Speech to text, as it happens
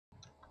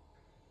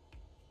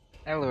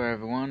Hello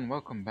everyone,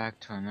 welcome back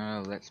to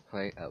another Let's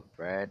Play of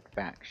Red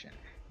Faction.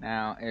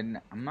 Now,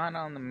 I'm not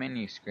on the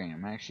menu screen,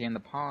 I'm actually in the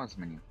pause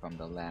menu from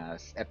the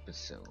last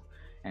episode.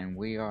 And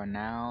we are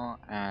now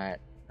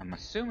at, I'm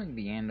assuming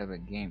the end of the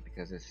game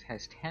because it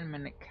has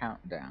 10-minute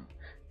countdown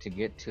to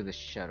get to the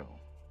shuttle.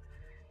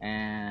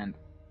 And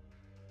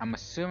I'm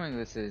assuming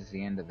this is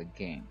the end of the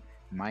game.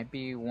 Might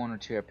be one or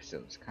two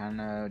episodes,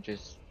 kinda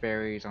just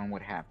varies on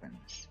what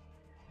happens.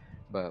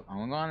 But I'm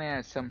going on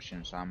that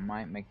assumption, so I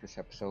might make this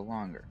episode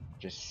longer.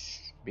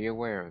 Just be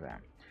aware of that.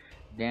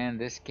 Again,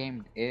 this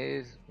game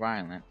is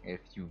violent.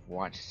 If you've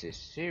watched this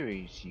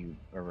series, you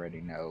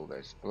already know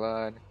there's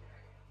blood,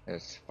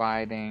 there's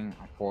fighting.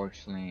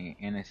 Unfortunately,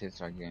 innocents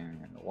are getting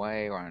in the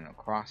way or in the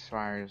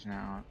crossfires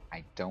now.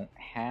 I don't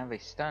have a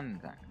stun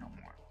gun no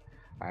more.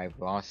 I've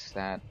lost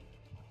that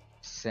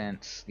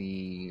since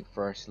the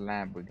first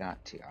lab we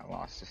got to. I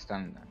lost the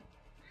stun gun.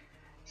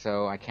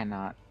 So I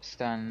cannot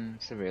stun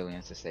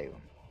civilians to save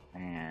them.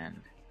 And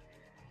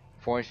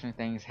fortunate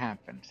things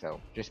happen,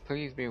 so just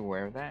please be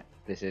aware of that.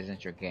 This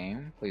isn't your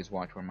game. Please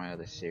watch one of my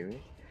other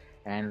series.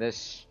 And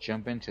let's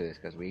jump into this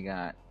because we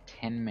got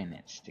 10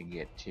 minutes to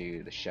get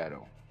to the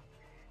shuttle.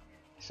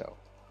 So,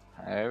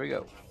 there we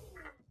go.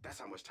 That's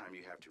how much time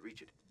you have to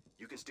reach it.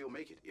 You can still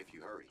make it if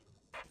you hurry.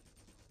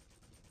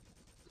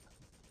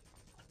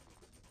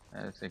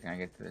 Let's see, can I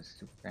get to this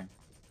stupid thing?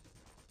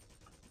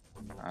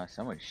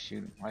 Somebody's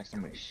shooting. Why is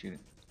somebody shooting?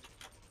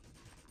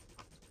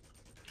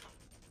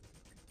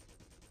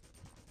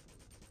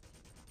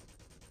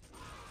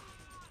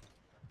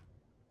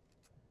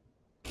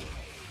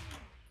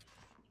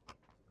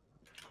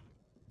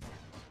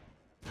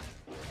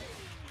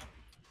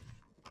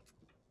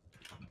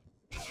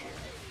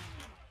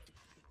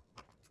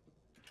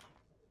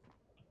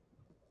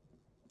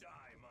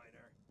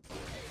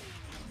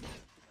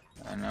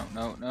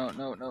 No, no, no,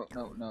 no, no,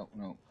 no, no,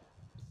 no.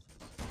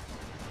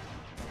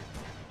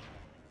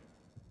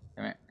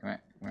 Come here, come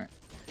here, come here.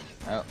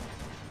 Oh,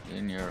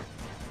 in your...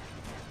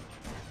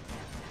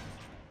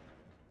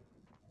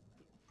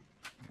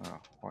 Oh,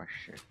 horse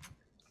shit.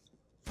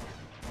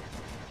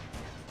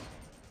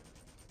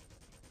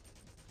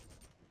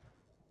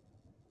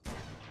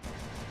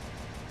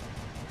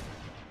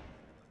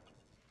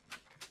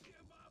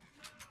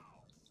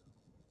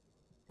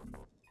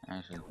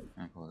 Actually,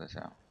 let me pull this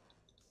out.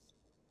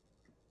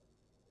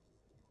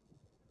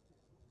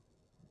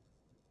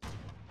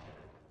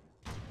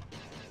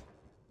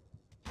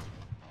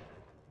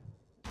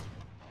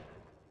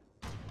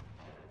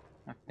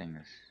 That thing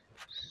is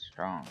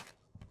strong.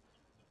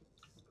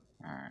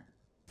 Alright.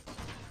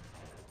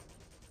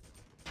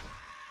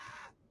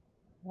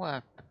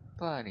 What the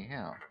bloody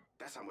hell?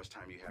 That's how much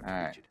time you have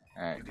to reach it.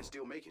 Alright. You can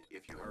still make it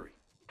if you hurry.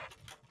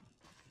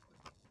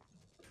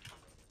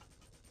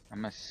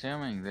 I'm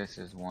assuming this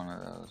is one of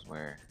those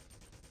where...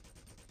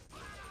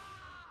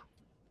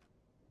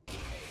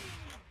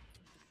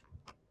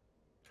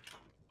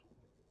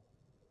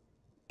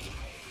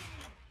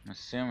 I'm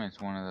assuming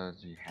it's one of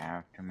those you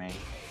have to make.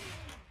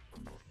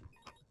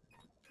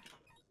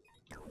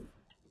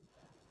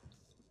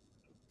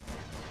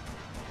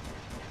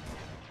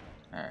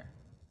 Alright.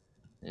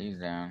 He's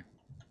down.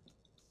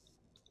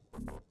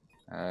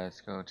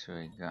 Let's go to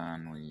a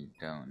gun we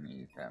don't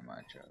need that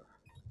much of.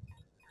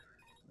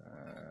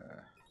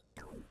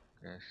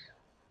 Guess.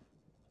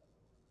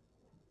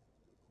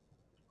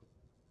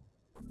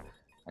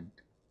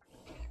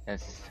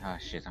 That's, oh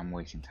shit, I'm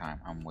wasting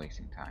time. I'm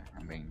wasting time.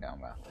 I'm being dumb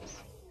about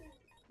this.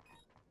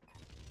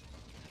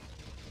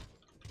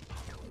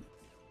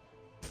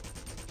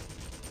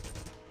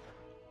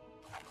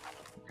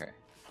 Okay.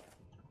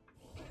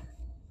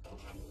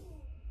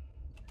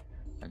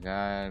 I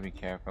gotta be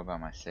careful about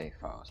my save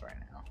files right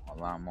now. A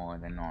lot more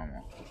than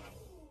normal.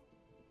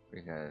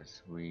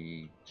 Because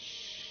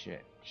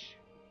shit.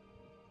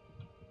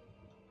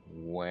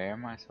 Where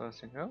am I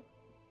supposed to go?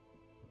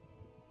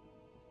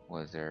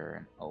 Was there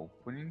an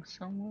opening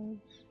somewhere?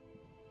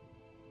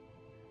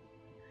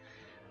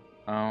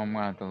 I'm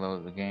gonna have to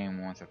load the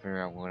game once I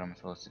figure out what I'm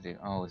supposed to do.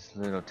 Oh, it's a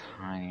little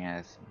tiny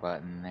ass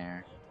button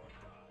there.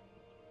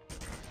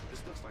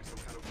 This looks like some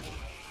kind of portal.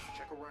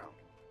 Check around.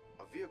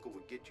 A vehicle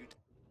would get you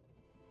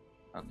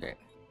to... Okay.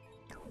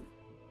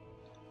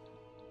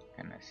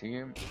 Can I see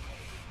you?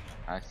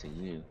 I see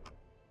you.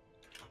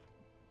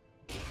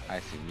 I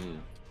see you.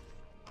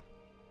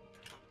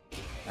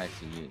 I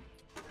see you.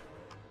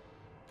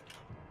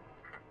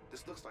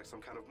 This looks like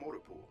some kind of motor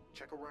pool.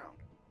 Check around.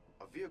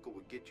 A vehicle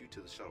would get you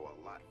to the shuttle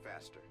a lot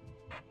faster.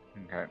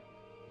 Okay.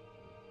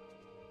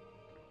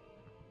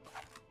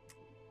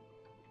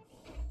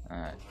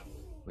 Alright.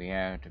 We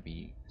have to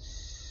be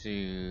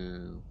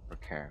super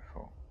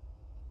careful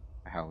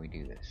how we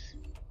do this.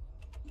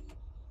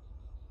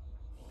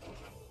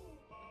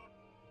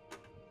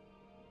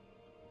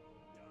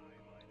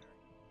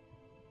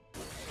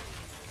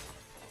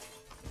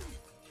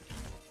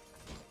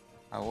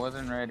 I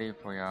wasn't ready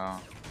for y'all.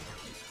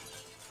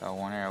 Got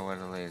one arrow with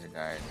a laser,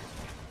 guys.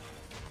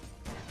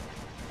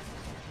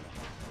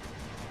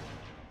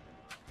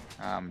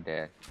 I'm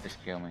dead.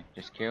 Just kill me.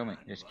 Just kill me.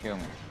 Just kill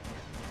me.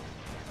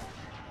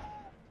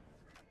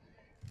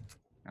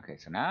 Okay,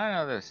 so now I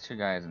know there's two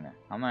guys in there.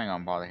 I'm not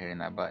gonna bother hitting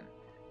that button.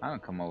 I'm gonna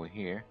come over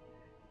here,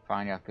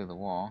 find you out through the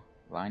wall,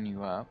 line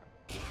you up.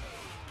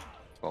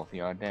 Both of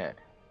you are dead.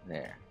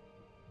 There.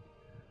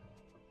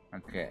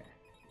 Okay.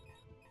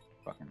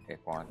 Fucking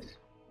dickwads.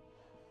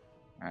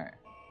 Alright.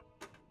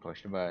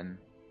 Push the button.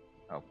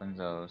 Opens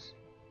those.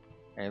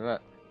 Hey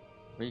look.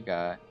 We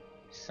got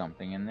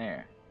something in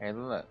there. Hey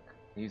look.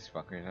 These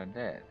fuckers are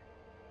dead.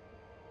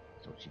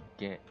 That's what you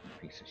get, you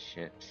piece of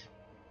shit.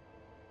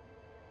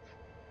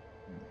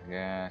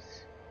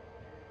 Gas.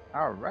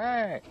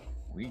 Alright!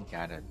 We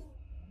got a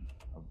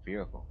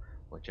vehicle.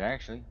 Which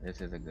actually,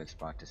 this is a good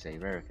spot to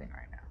save everything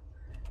right now.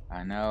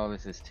 I know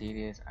this is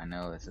tedious, I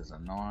know this is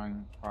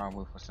annoying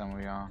probably for some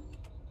of y'all,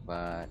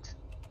 but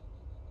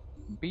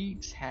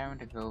beats having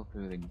to go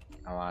through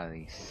a lot of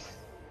these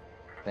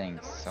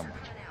things so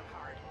much.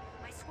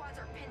 My squads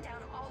are pinned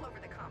down all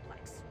over the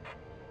complex.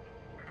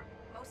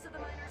 Most of the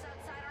miners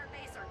outside our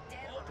base are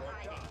dead or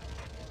hiding.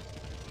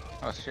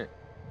 Oh shit.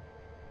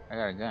 I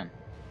got a gun.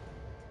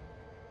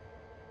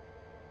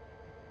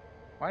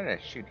 Why did I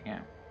shoot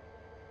him?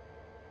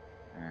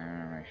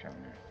 Make sure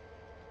I'm there.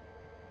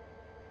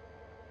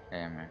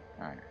 Damn man.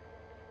 Alright.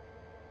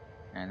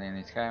 And then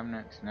these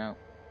cabinets, nope.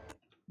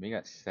 We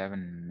got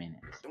 7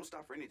 minutes. Don't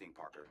stop for anything,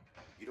 Parker.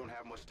 You don't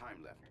have much time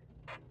left.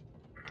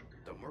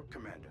 The Merc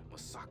commander,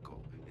 Masako,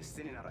 is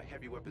sending out a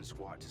heavy weapon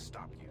squad to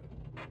stop you.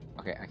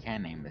 Okay, I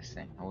can name this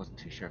thing. I wasn't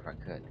too sure if I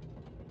could.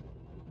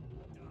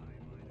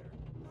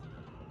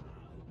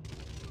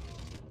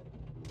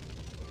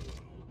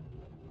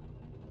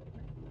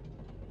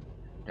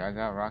 Do I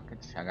got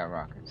rockets? I got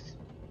rockets.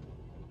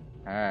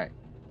 Alright.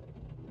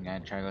 I'm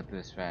gonna try to go through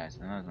this fast.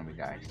 I know there's gonna be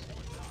guys.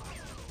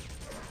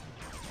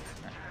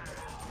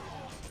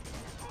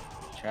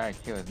 Try to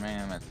kill as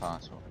many of them as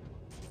possible.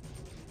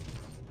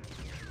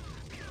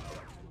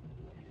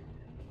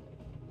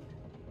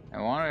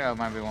 And one of y'all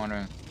might be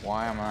wondering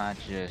why I'm not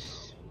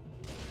just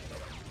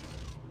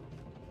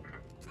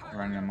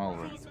running them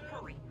over. Please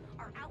hurry.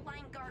 Our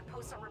outlying guard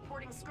posts are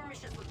reporting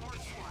skirmishes with more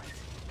squads.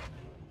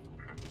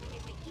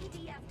 If the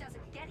EDF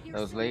doesn't get here,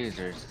 Those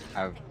lasers,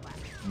 I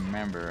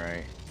remember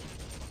right.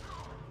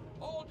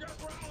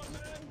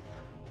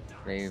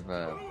 They've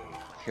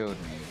killed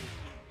me.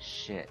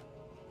 Shit.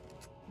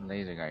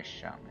 Laser guy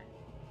shot me.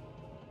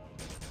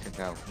 Took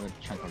out a good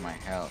chunk of my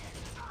health.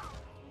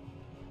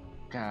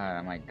 God,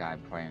 I might die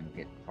before I even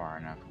get far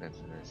enough because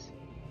of this.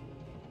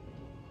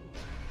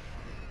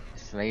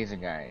 These laser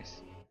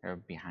guys, they're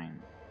behind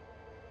me.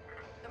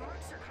 The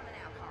mercs are coming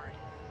out hard.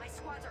 My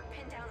squads are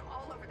pinned down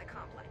all over the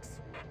complex.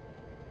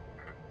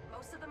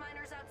 Most of the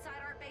miners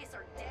outside our base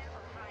are dead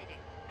or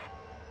hiding.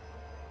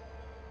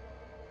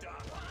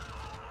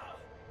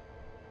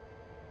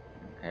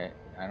 Okay,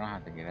 I don't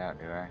have to get out,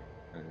 do I?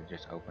 Does it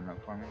just open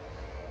up for me?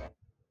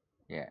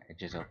 Yeah, it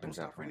just opens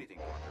up for me.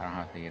 I don't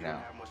have to get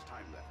out.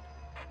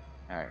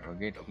 Alright, we'll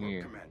get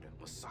here.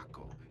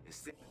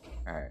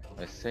 Alright,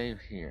 let's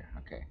save here.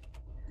 Okay.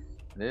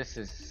 This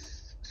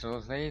is... So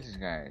those lasers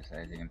guys,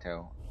 as you can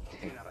tell,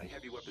 take a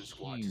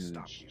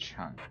huge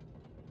chunk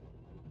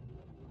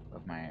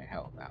of my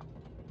health out.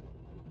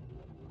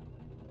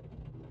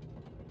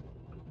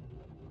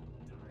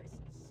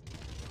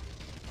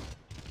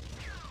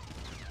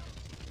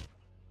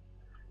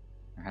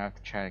 I have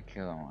to try to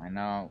kill him. I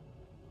know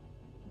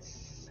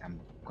I'm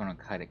gonna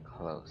cut it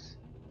close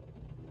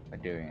by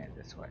doing it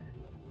this way.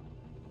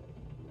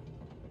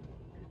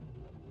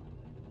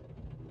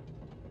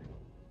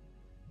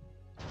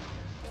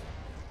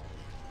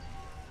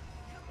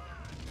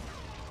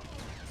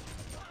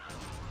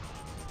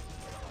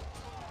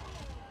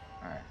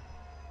 Alright.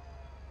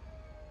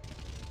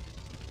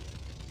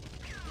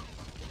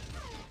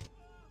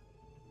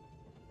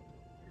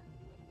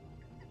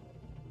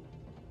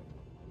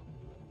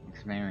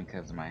 It's mainly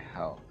because of my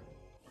health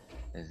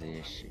is the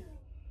issue.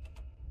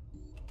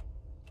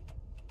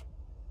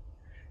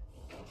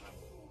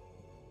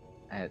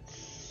 At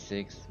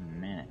 6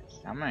 minutes.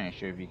 I'm not even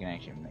sure if you can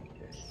actually make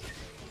this.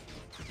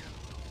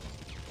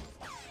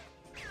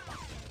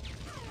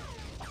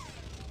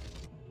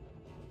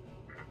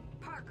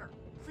 Parker,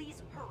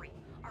 please hurry.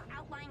 Our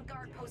outlying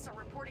guard posts are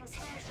reporting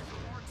skirmishes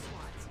with merc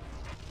squads.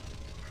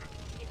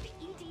 If the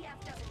EDF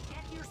doesn't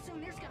get here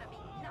soon, there's gonna be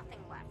nothing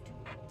left.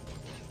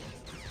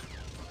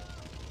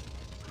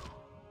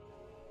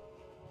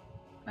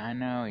 I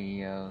know,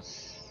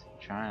 EOS.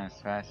 Trying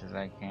as fast as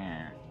I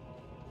can.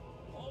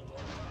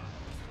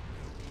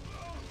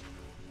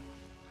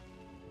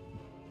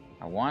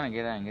 I want to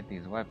get out and get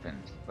these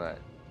weapons, but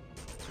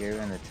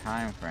given the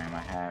time frame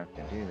I have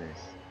to do this,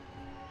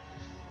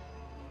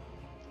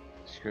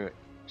 screw it,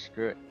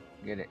 screw it,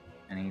 get it.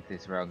 I need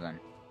this railgun.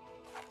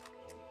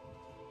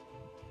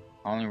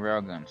 Only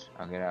railguns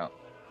I'll get out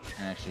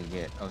and actually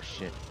get. Oh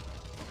shit.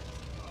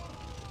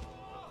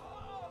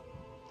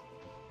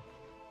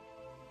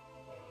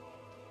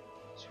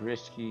 It's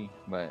risky,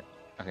 but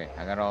okay,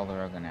 I got all the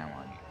railgun ammo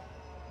I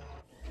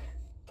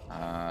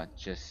need.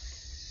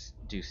 Just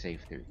do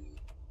save 3.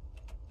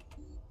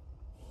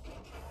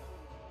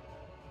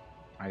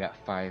 I got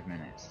 5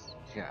 minutes.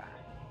 God.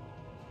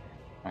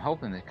 I'm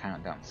hoping the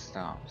countdown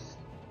stops.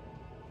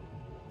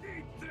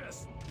 Eat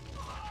this.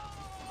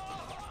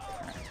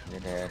 Alright, you're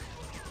dead.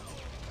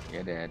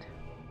 You're dead.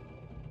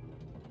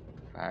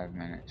 5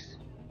 minutes.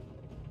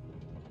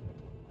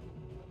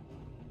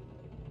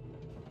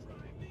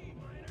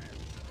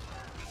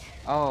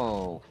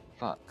 Oh,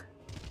 fuck.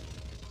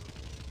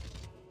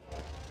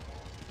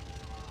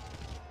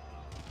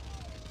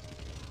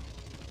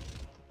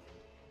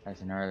 That's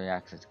an early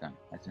access gun.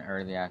 That's an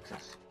early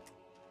access.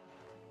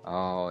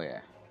 Oh, yeah.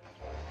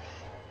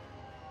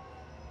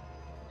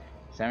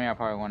 Some of y'all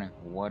probably wondering,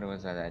 what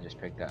was that I just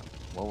picked up?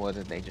 What was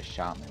it they just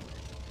shot me with?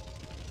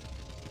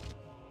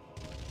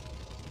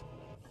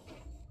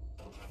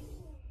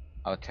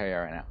 I'll tell you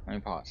right now. Let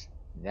me pause.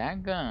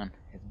 That gun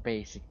is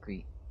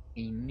basically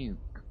a nuke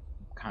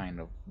kind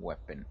of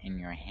weapon in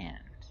your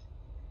hands.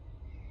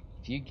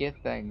 If you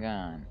get that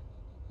gun,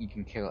 you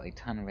can kill a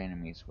ton of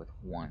enemies with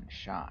one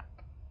shot.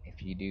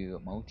 If you do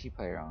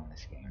multiplayer on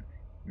this game,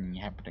 and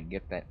you happen to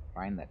get that,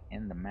 find that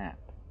in the map,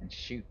 and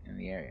shoot in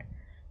the area,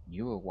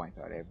 you will wipe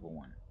out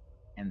everyone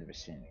in the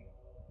vicinity,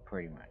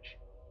 pretty much.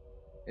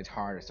 It's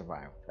hard to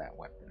survive with that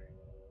weapon,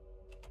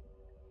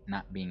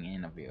 not being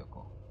in a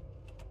vehicle.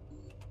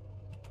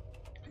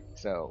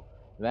 So,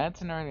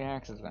 that's an early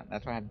access gun.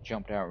 That's why I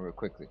jumped out real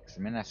quickly, because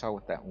the minute I saw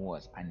what that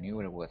was, I knew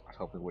what it was. I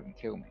hoped it wouldn't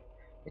kill me.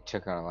 It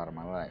took out a lot of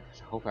my life,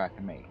 so hopefully I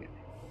can make it.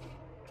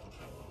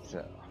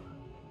 So,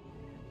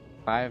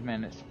 5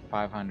 minutes,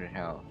 500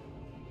 health.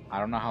 I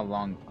don't know how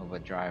long of a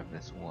drive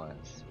this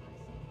was.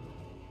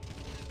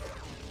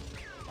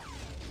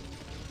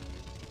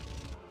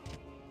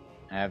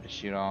 I have to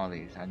shoot all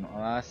these.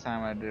 Last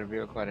time I did a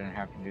vehicle, I didn't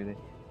have to do this.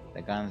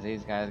 The guns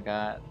these guys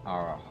got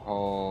are a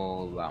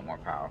whole lot more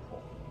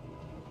powerful.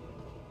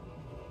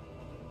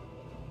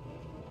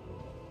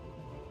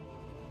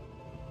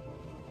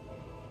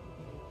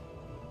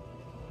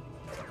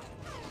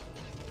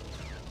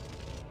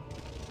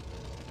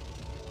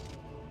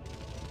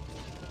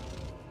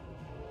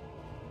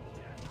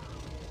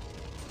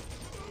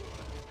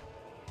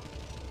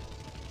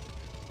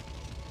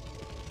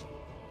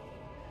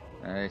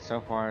 So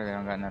far, they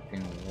don't got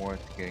nothing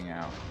worth getting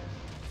out.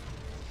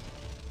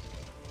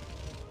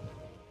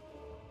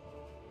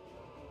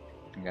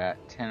 Got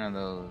 10 of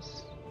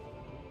those.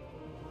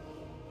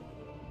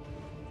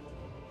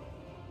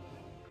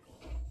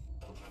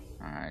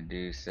 I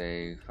do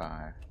save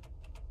 5.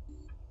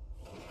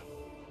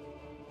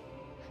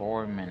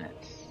 4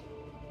 minutes.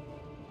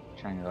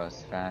 Trying to go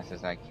as fast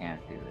as I can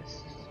through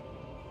this.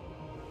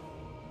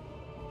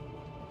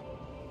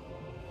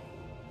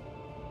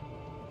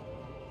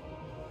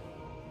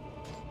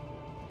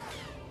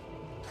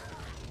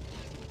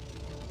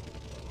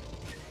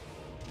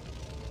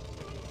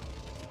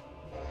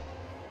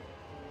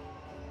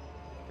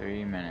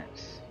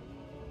 Minutes.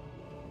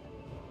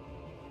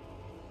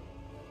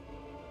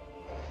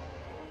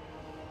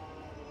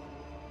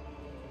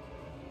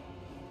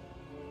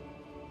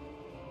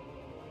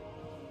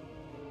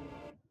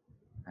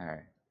 Alright.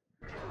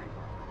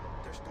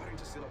 They're starting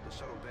to seal up the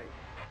shuttle bay.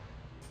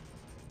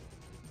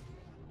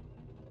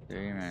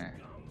 3 minutes.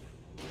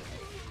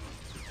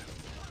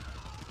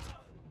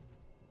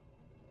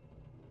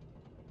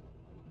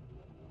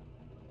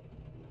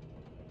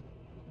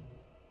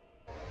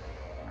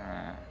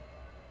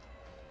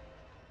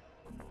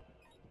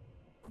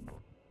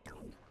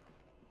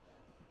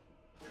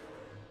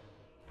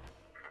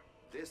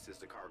 This is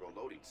the cargo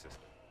loading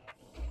system.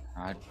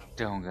 I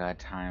don't got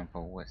time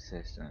for what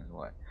system is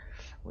what.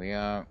 We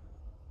are.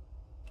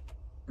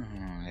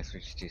 Let's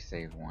switch to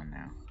save 1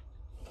 now.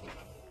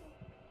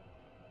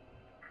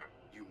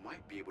 You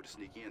might be able to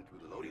sneak in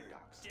through the loading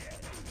docks.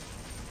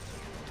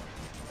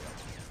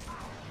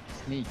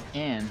 Sneak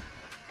in?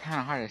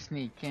 Kinda hard to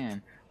sneak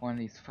in. One of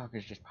these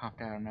fuckers just popped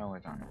out of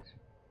nowhere on us.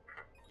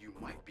 You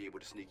might be able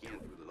to sneak in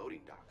through the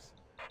loading docks.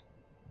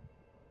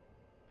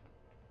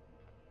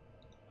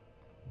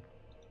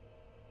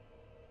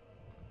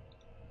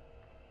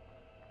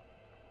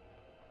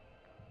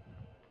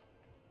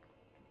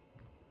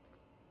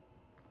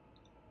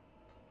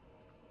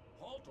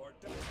 Halt or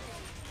die.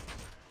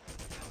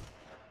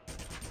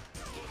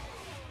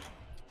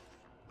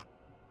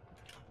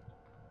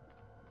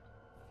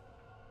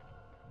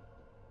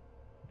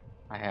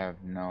 I have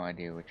no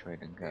idea which way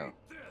to go.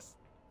 Eat this.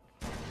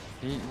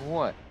 Eat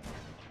what?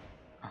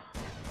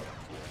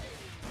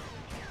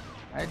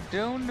 I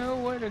don't know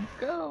where to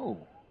go.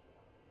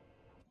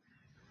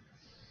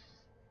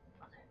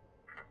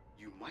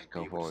 You might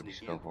Go be able forward, to just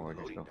sneak go in through forward,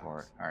 the just loading go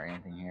forward. docks. Alright,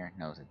 anything here?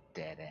 No, it's a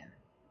dead end.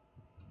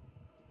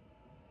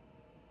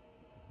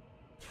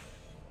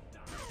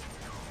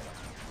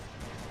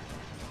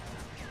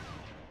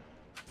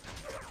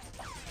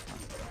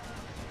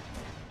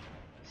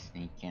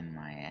 Sneak in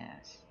my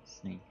ass.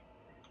 Sneak.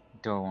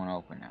 Door won't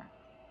open now.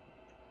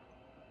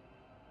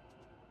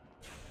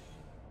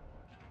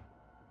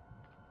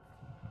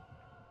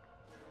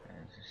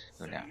 Let's just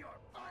go down. Say your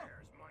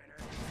prayers,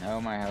 miner.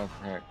 No, my health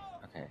hurt.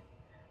 Okay.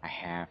 I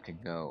have to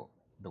go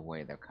the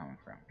way they're coming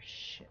from.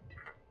 Shit.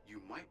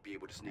 You might be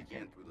able to sneak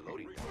in through the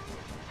loading docks.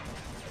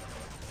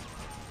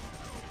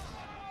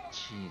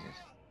 Jesus.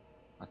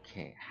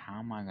 Okay, how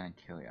am I gonna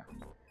kill you?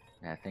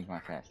 Yeah, think on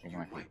my fast, think on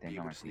my feet, Might be think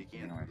on able my to feet, sneak in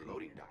think on my through the feet.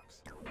 loading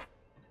docks.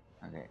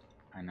 Okay,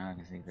 I know I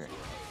can sneak this.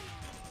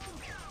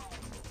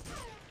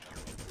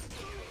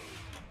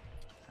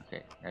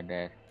 Okay, they're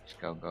dead. Just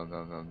go, go,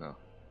 go, go, go.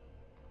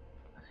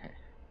 Okay.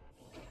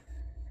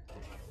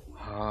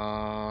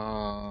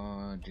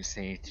 Oh, just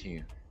say it to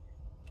you.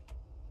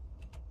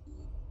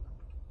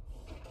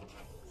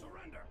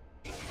 Surrender.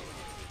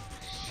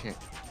 Shit.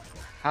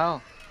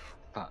 How?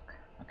 Fuck.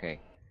 Okay,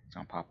 it's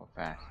gonna pop up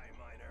fast. Die,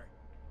 miner.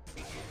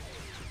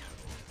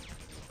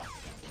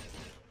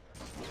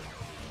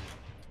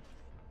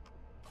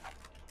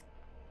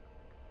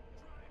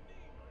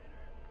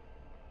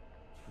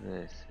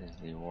 This is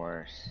the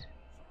worst.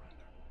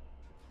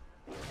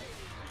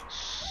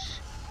 Shh.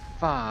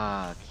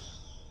 Fuck.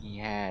 He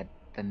had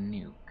the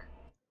nuke.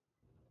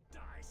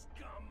 Die,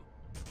 scum.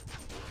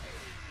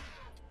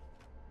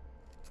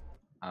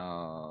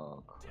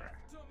 Oh, crap.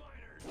 Death to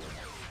miners.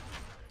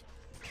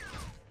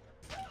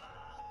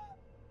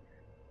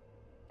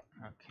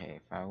 Okay,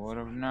 if I would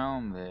have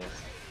known this.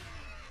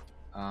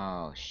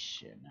 Oh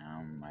shit, now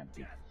I might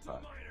be Death to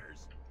fucked.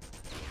 miners.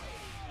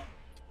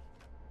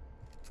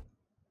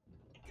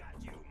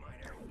 Got you,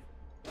 miner.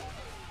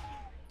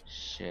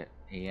 Shit,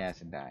 he has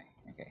to die.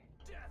 Okay.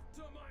 Death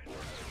to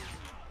miners.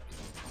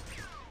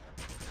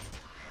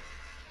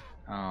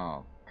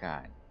 Oh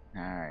god.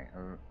 Alright.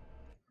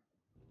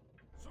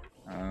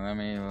 Let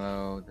me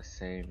load the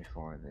save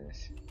before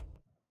this.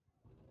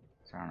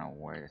 So I don't know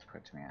where this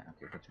puts me at.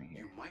 Okay, it puts me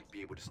here. You might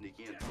be able to sneak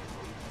in through the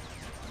loading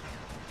docks.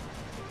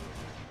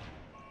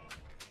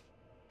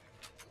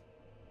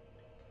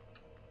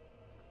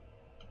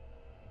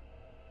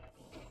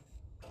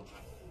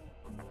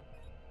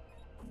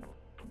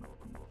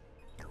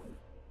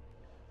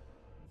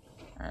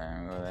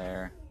 Alright, go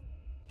there.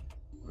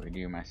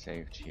 Redo my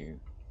save too.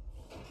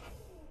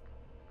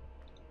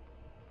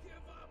 Give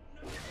up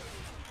now.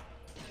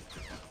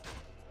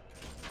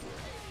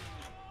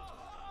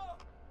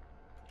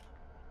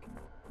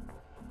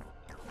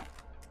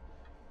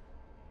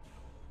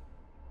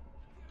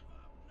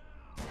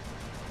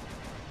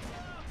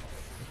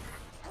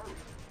 Hurry!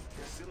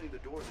 They're sealing the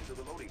doors into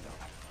the loading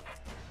dock.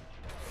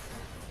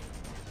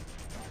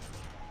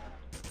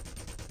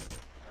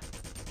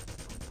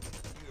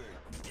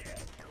 You're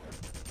dead.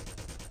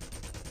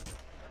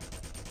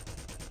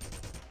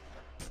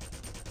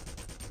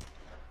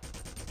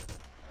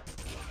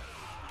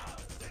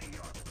 Say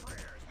your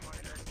prayers,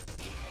 miner.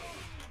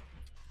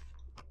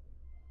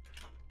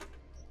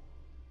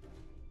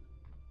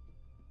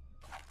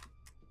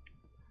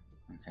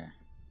 Okay.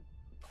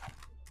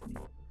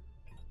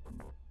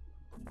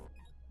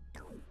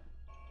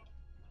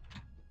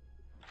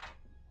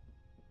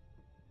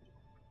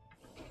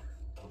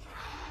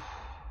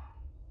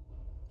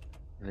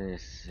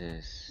 This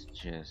is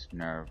just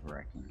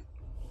nerve-wracking.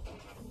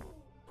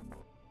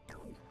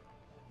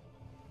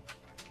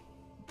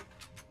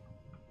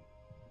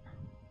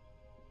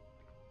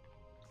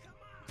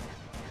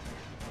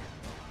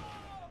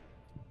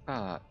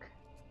 Fuck.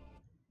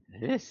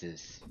 This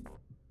is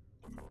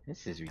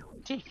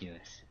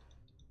ridiculous.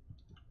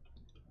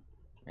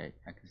 Hey,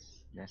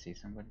 did I see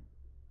somebody?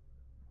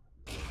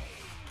 Take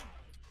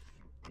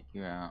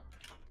you out.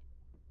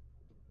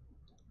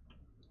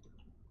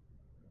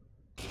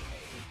 Take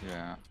you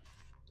out.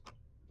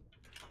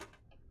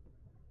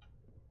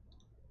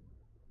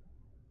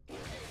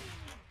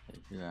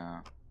 Take you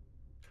out.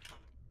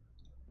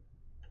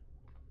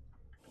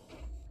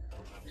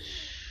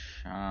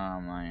 Shh,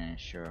 I'm not even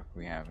sure if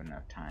we have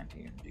enough time to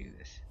even do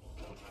this.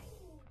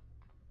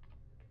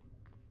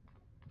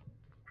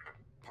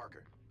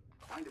 Parker,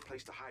 find a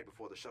place to hide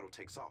before the shuttle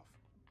takes off.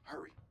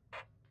 Hurry.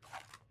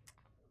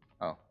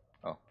 Oh,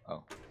 oh,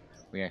 oh.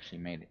 We actually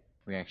made it.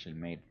 We actually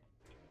made it.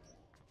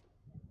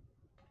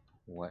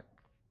 What?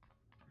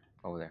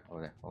 Over there,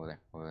 over there, over there,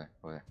 over there,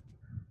 over there.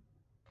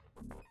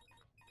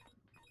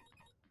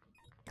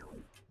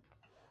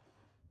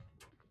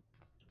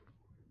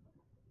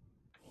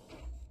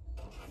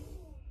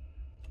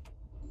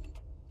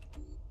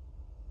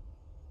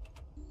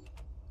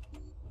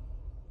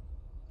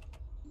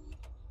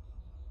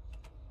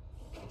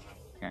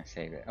 Can't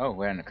save it. Oh,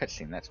 we're in a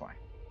cutscene, that's why.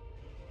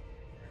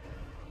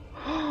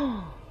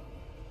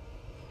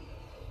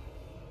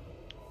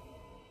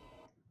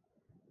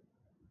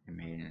 We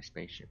made it in a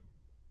spaceship.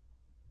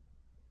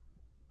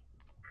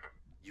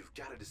 You've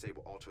got to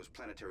disable Altor's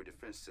planetary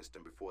defense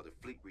system before the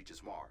fleet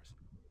reaches Mars,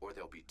 or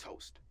they'll be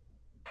toast.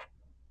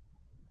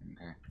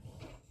 Okay.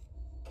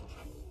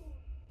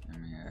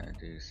 Let me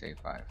do save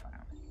 5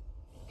 finally.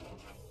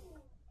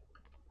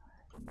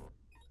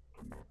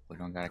 We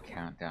don't got a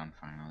countdown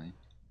finally.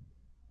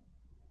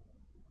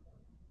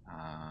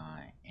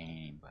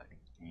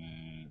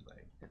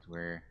 Anybody. Because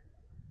we're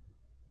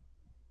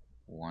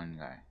one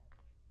guy.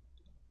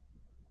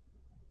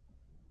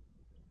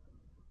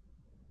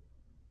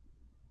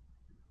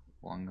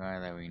 One guy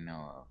that we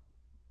know of.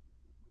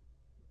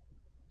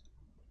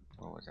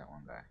 What was that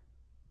one guy?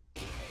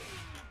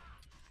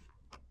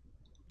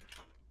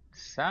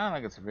 Sound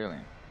like a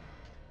civilian.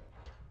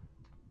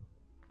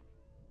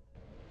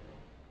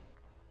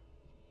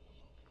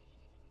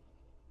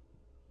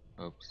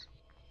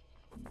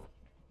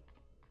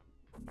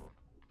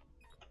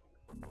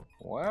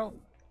 Well,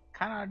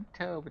 kind of hard to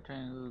tell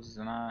between who's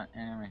not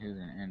enemy and who's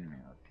an enemy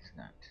with these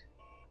guns.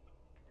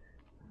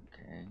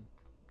 Okay.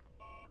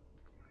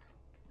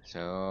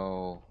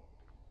 So,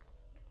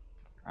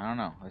 I don't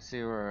know. Let's see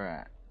where we're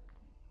at.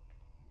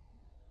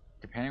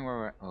 Depending where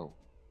we're at. Oh,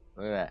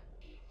 look at that.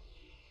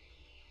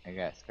 I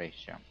got a space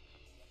jump.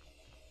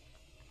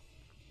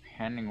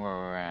 Depending where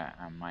we're at,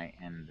 I might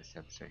end this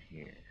episode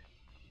here.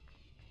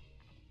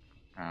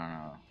 I don't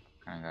know.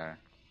 Kinda gotta.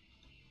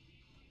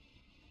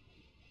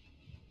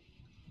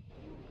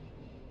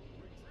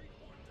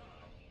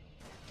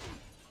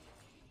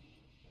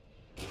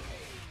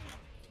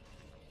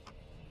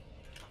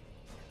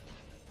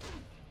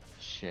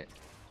 Shit.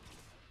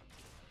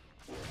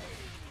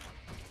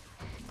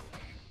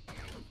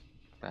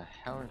 The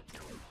hell?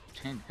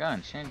 Change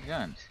guns, change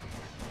guns.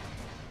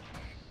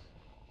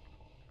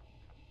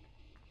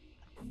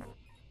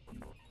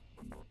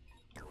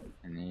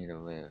 I need to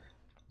live.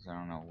 Cause I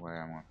don't know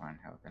where I'm gonna find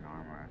health and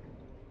armor.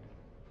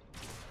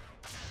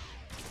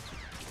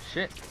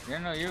 Shit!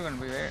 Didn't know you were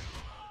gonna be there.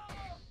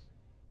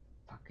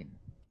 Fucking.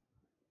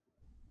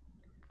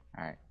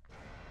 Alright.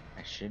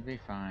 I should be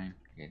fine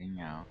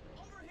getting out.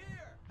 Over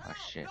here! Oh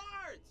shit.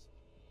 Guards!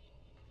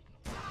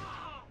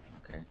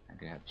 Okay, I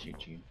do have to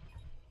shoot you.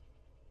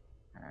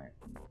 Alright.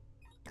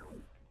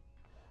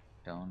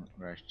 Don't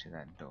rush to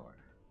that door.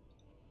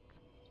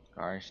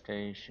 Guard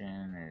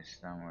station is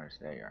somewhere.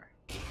 There you are.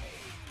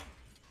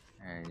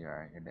 There you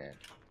are, you're dead.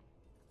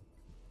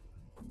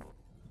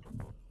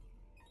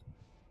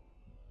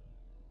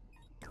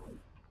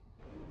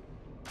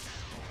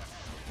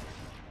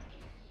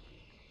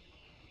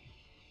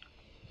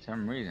 For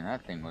some reason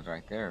that thing was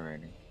right there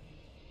already.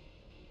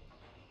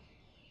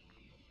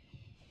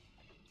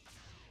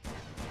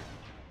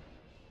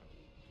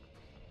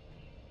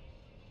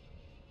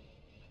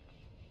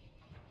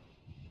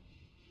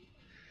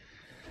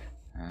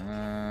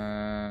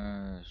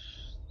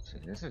 See,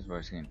 this is where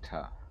it's getting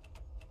tough.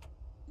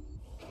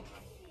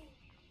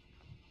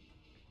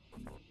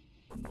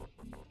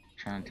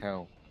 Trying to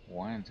tell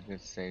one's a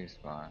good save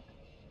spot.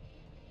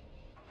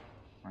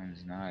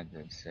 One's not a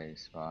good save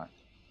spot.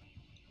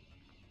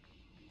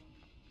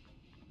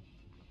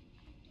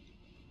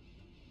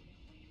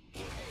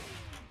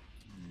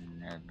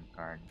 There's the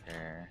guard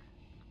there.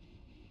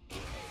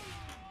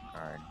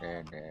 Guard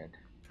there, dead.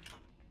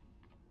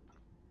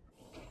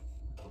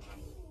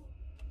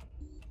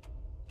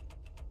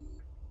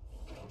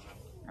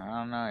 I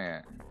don't know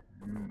yet.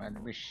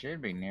 But we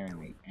should be nearing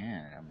the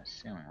end, I'm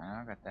assuming.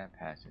 I got that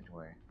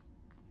passageway.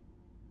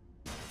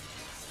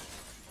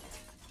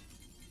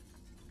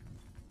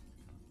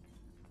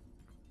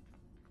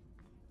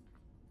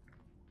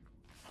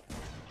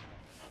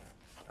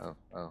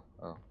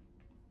 Oh.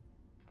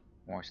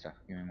 More stuff.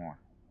 Give me more.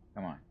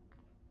 Come on.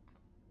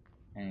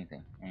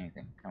 Anything.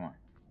 Come on.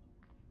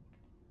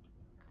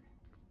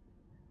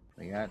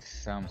 We got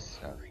some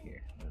stuff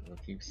here. We'll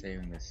keep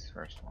saving this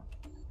first one.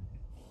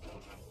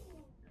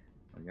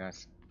 We got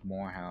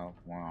more health,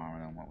 more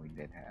armor than what we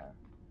did have.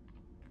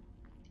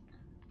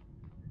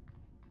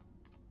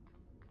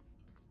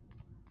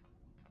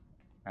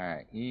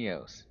 Alright,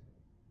 EOS.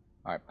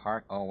 Alright,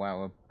 Park. Oh wow,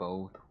 we're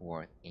both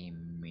worth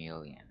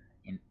 1,000,000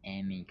 in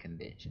any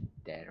condition,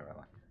 dead or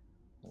alive.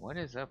 What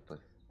is up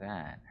with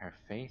that? Her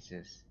face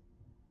is.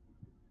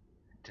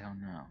 I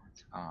don't know.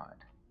 It's odd.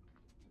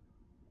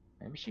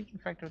 Maybe she's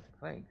infected with the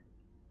plague.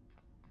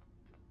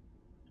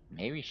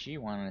 Maybe she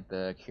wanted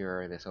the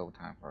cure this whole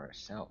time for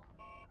herself.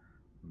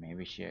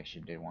 Maybe she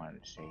actually did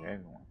want to save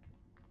everyone.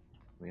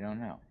 We don't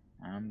know.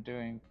 I'm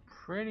doing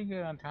pretty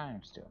good on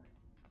time still.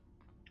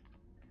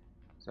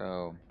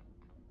 So,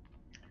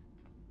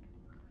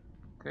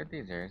 good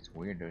these are. It's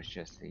weird there's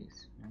just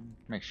these.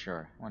 Make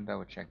sure. I want to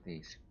double check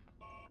these.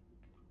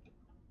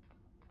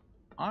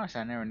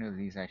 Honestly, I never knew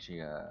these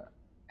actually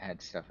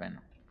had stuff in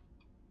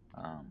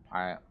them.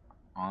 I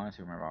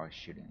honestly remember always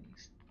shooting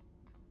these,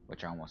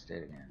 which I almost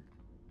did again.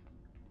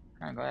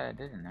 Kinda glad I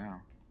did it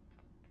now.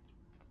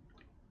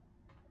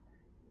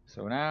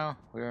 So now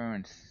we're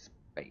in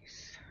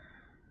space.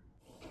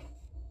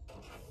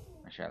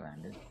 My shot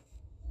landed.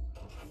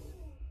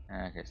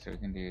 Okay, so we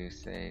can do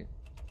save.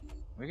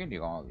 We can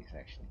do all these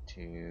actually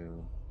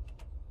too,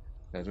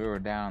 because we were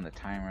down the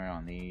timer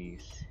on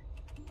these.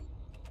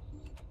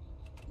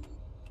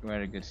 We're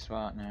at a good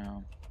spot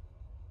now.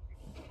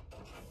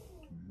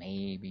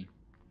 Maybe.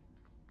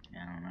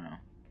 I don't know.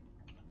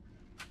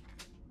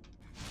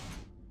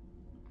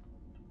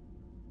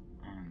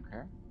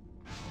 Okay.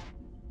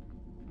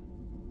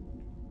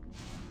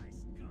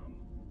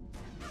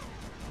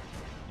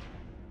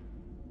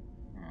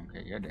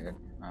 Okay, you're dead.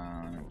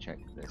 Let me check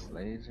this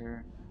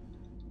laser.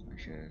 Make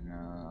sure there's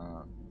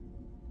no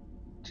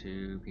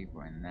 2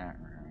 people in that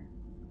room.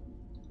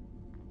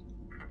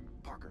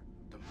 Parker,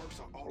 the mercs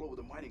are all over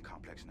the mining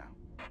complex now.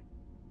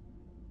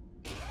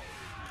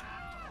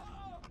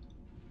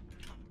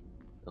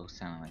 Those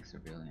sound like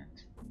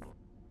civilians.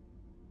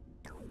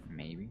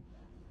 Maybe.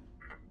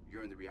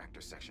 You're in the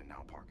reactor section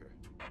now, Parker.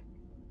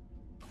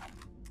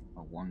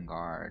 A 1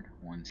 guard,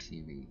 1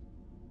 CV.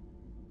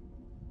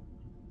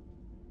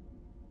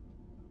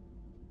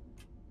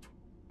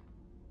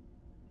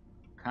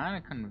 kind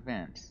of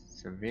convinced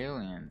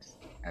civilians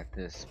at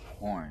this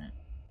point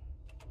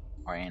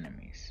are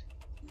enemies.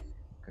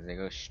 Because they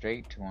go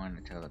straight to one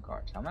to tell the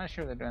guards. I'm not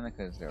sure they're doing it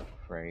because they're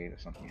afraid of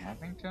something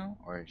happening to them,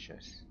 or it's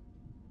just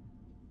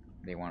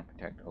they want to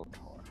protect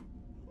Otor.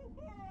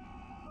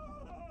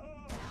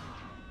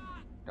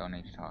 Don't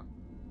need to talk.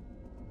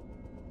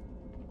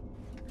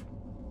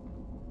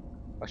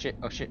 Oh shit,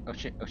 oh shit, oh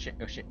shit, oh shit,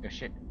 oh shit, oh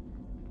shit.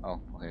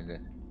 Oh, okay,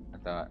 good. I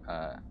thought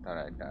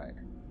I died.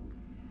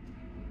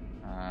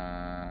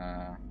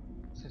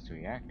 This is the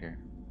reactor.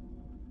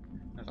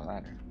 There's a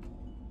ladder.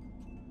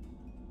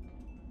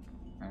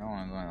 I don't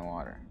want to go in the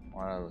water.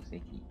 Water looks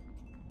icky.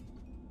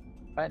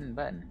 Button,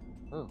 button.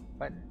 Ooh,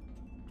 button.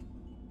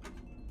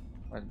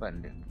 What does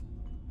button do?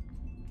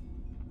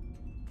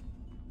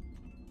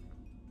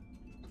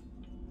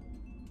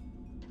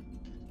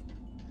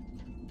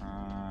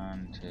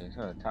 On to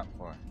the top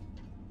floor.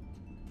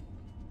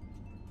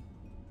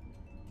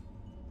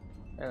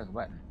 There's a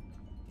button.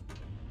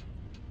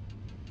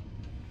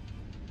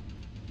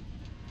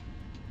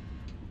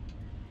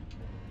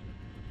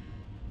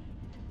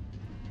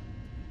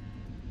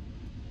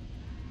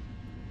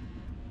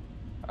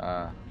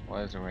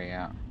 Where's the way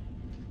out?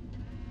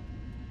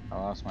 I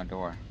lost my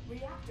door.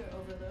 Reactor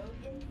overload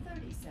in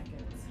 30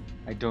 seconds.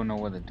 I don't know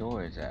where the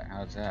door is at.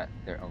 How's that?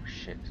 There. Oh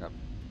shit, it's up.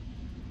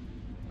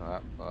 Go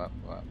up, go up,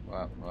 go up, go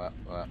up, go up,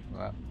 go up, go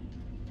up.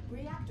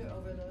 Reactor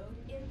overload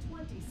in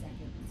 20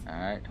 seconds.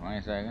 Alright,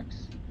 20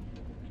 seconds.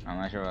 I'm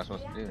not sure what I'm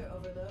supposed to do. Reactor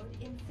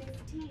overload in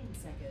 15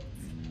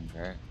 seconds.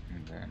 Okay,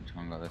 okay, I'm just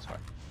gonna go this way.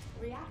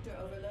 Reactor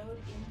overload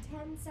in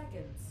 10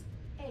 seconds.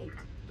 8.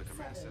 The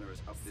command 7, center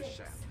is up this 6,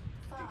 shaft.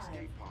 5, The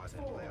escape pods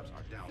and 4, labs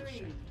are down the 3,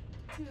 shaft.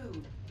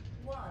 2,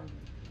 1.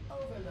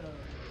 Overload.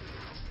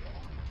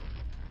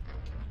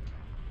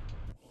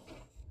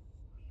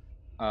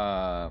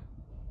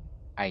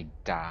 I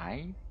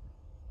died?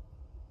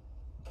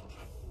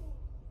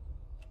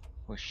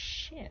 Well,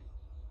 shit.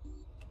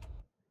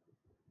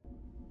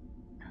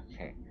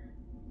 Okay,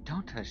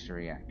 don't touch the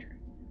reactor.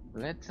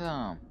 Let's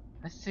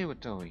see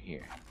what's over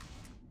here.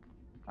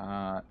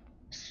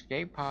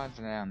 Escape pods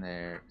are down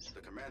there.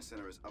 The command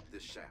center is up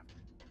this shaft.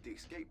 The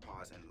escape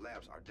pods and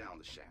labs are down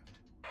the shaft.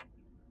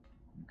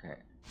 Okay.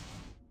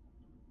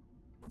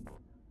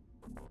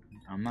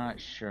 I'm not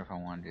sure if I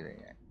want to do that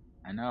yet.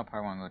 I know I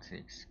probably want to go to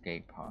the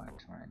escape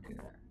pods when I do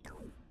that.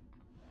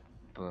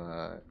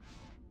 But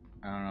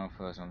I don't know if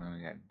there's something we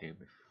got to do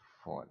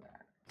before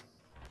that.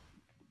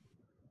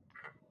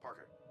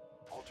 Parker,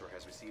 Alter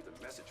has received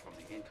a message from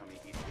the incoming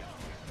EDF.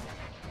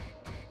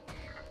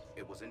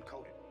 It was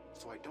encoded,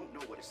 so I don't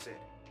know what it said,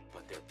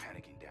 but they're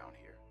panicking down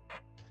here.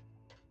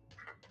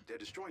 They're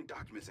destroying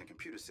documents and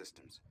computer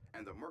systems,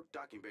 and the Merc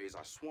docking bays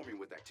are swarming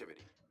with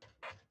activity.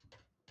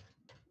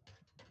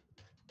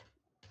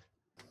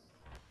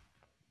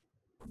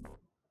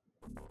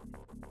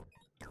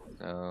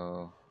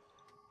 So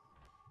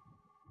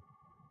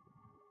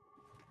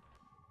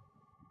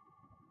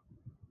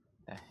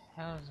the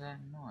hell is that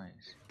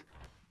noise?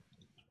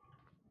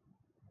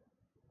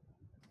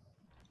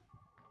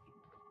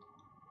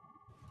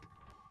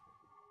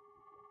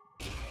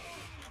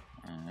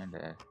 And they're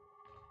dead.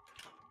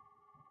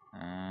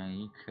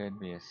 You could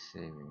be a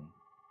civvy.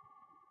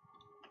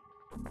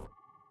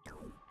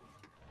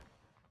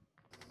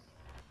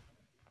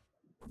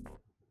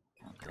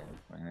 Okay,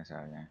 bring this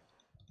out again.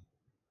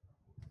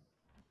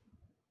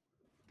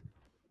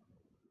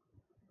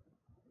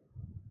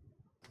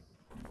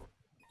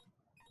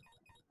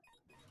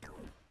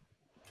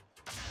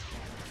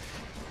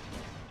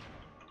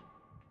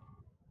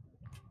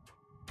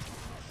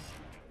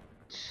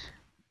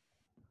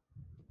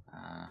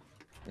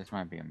 This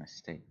might be a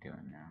mistake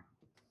doing now.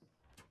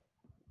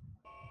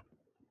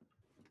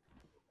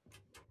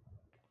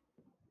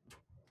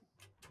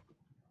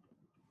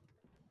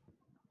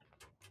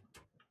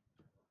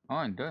 Oh,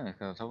 I'm doing this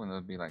because I was hoping there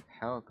would be like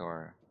health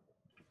or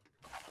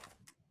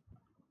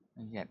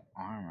you get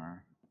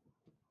armor.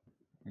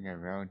 You get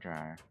rail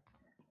dryer.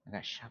 I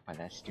got shot by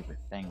that stupid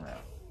thing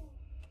though.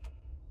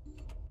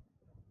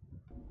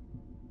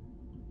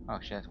 Oh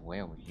shit, that's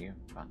way over here.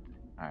 Fuck.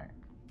 Alright.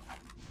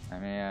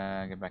 Let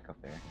me get back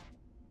up there.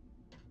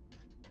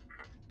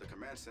 The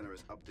command center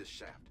is up this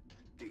shaft.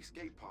 The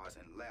escape pods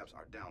and labs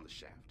are down the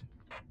shaft.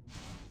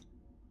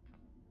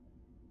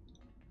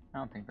 I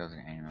don't think there's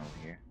an enemy over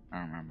here. I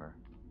don't remember.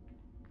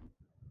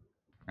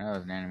 I know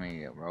there's an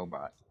enemy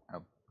robot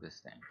up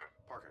this thing.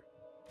 Parker,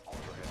 Alter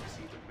has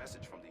received a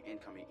message from the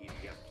incoming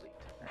EDF fleet.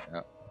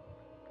 Yep.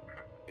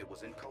 It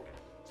was encoded,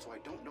 so I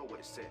don't know what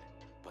it said,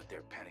 but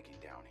they're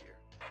panicking down here.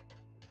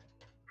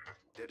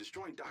 They're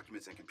destroying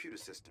documents and computer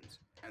systems,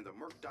 and the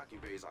Merc docking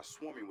bays are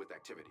swarming with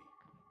activity.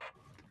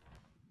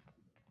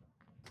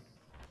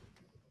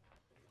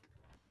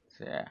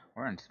 So yeah,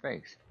 we're in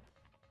space.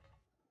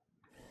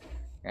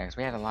 Yeah, 'cause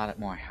we had a lot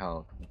more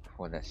health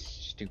before that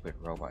stupid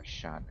robot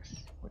shot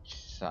us, which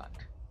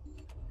sucked.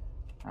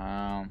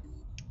 I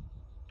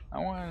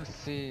want to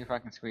see if I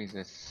can squeeze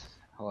this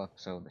whole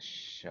episode of the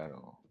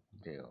shuttle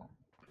deal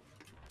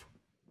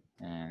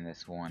in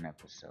this one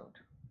episode.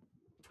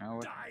 Oh,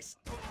 what? Dice.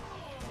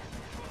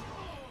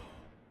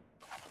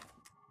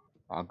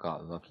 I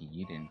got lucky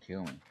you didn't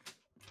kill me.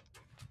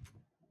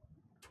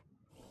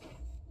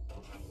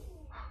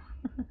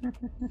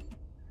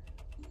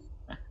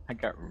 I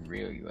got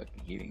really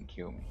lucky he didn't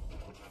kill me.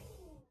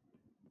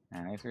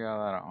 And at least we got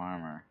a lot of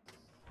armor.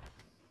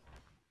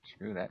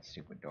 Screw that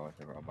stupid door with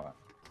the robot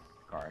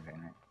guard in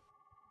it.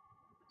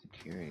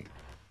 Security.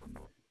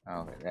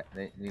 Oh,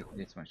 okay,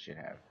 this one should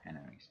have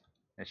enemies.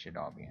 That should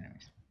all be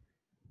enemies.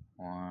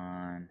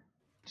 1,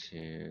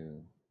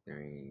 2,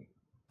 3.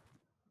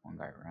 One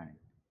guy running.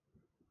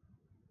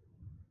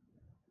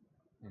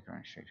 He's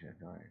running straight to the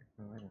door.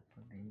 Where the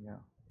fuck did he go?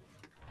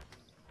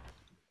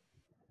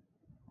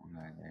 One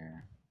guy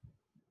there.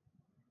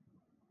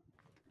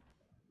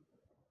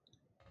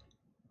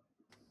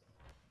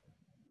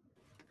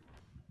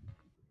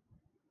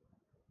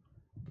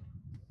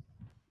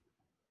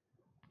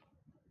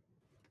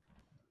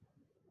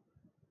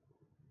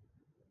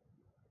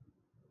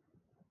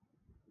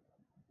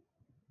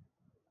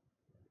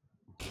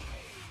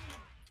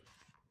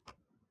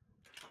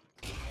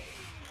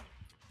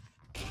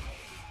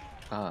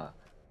 Fuck.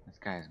 This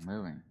guy's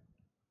moving.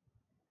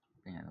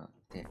 Being a little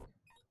dick.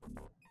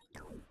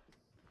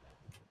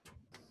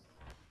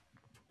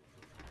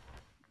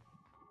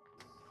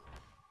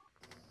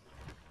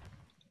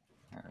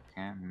 I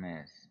can't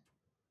miss.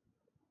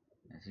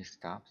 Does he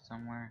stop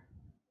somewhere?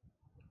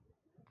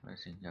 Where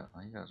does he go? Oh,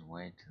 he goes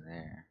way to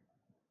there.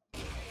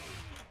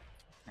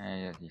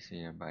 Hey, you see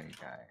your buddy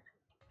died.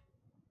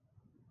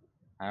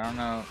 I don't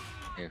know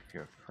if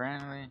you're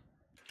friendly.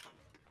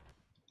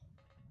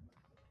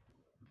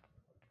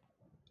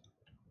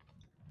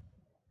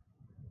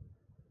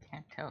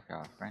 Can't tell if y'all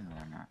are friendly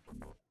or not.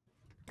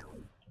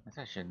 Guess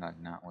I should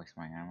not waste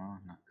my ammo,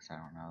 not because I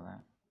don't know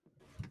that.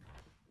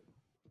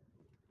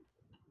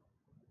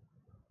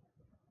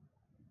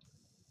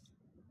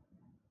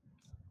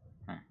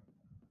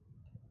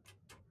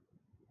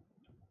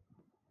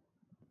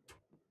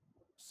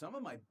 Some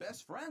of my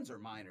best friends are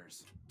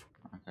miners.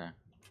 Okay.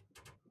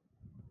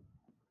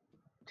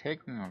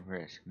 Taking a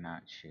risk,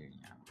 not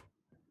shooting out.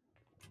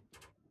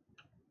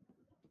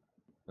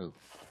 Ooh,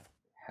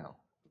 hell.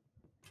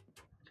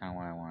 Kind of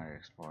what I wanted to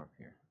explore up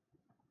here.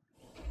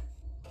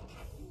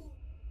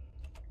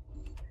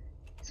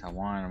 So I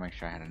wanted to make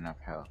sure I had enough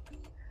health.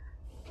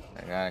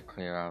 I gotta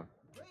clear out.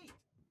 Wait,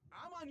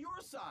 I'm on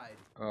your side.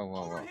 Oh,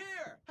 whoa, Over whoa.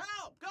 here!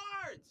 Help!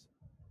 Guards!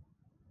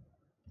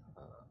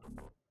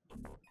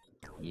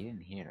 You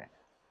didn't hear that.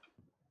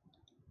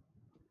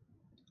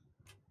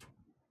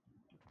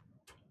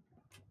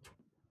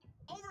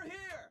 Over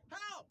here!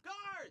 Help!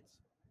 Guards!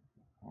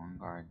 One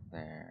guard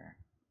there.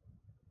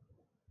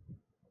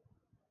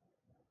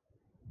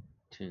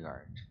 2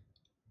 guards.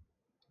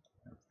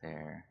 Up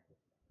there.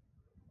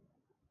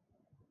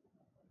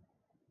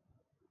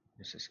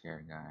 Just a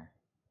scared guy.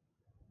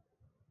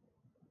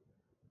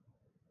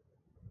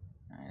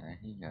 Alright, there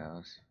he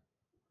goes.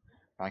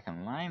 If I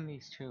can line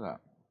these 2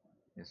 up.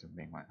 This is a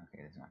big one.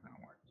 Okay, this is not gonna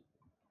work.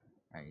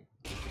 Alright,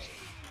 just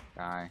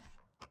die.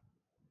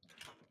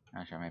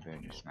 Actually, I might be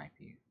able to just snipe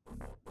you.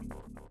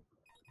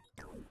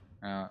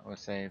 We'll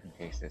save in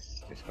case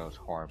this goes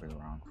horribly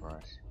wrong for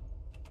us.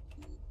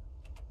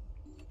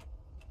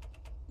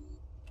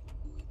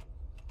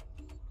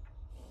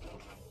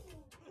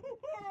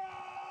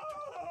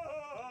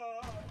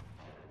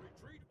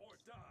 Retreat or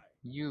die!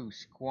 You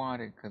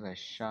squatted because I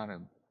shot a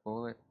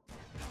bullet.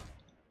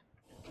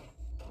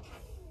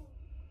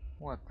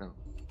 What the?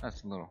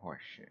 That's a little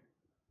horse shit.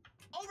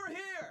 Over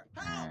here!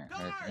 Help! Alright,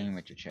 let's Guards! aim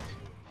at your chest.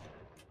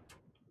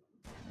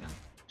 Your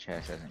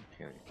chest doesn't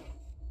kill you.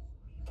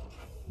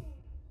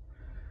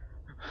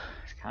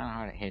 It's kind of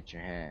hard to hit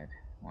your head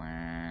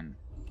when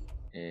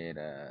it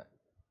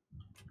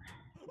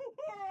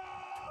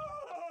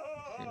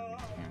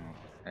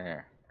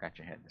there, got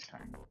your head this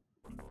time.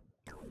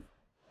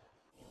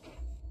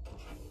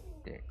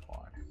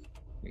 Dickwad.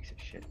 Piece of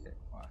shit,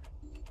 dickwad.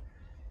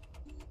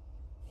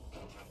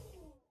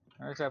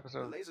 This The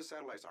episode. laser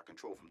satellites are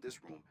controlled from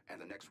this room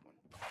and the next one.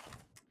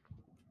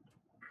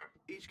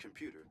 Each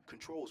computer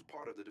controls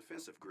part of the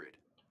defensive grid.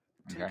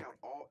 Take Okay. out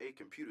all 8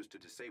 computers to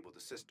disable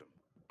the system.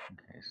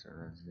 Okay, so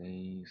there's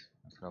these.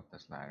 Let's go up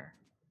this ladder.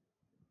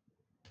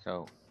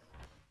 So,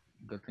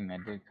 good thing I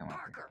did come up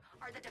here. Parker,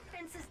 are the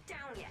defenses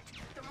down yet?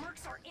 The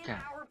mercs are in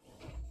Yeah. our...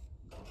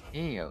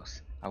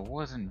 Eos, I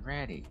wasn't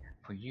ready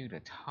for you to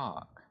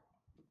talk.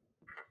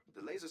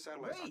 The laser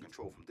satellites are Wait,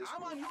 controlled from this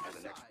I'm room on your and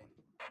the next side. one.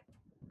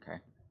 Okay.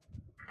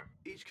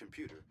 Each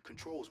computer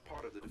controls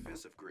part of the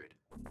defensive grid.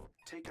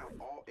 Take out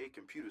all 8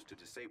 computers to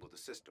disable the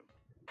system.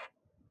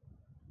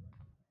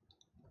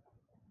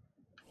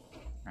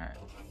 Alright.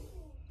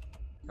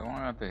 So going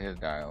up to his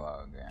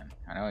dialogue again.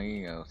 I know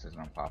Eos is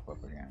gonna pop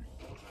up again.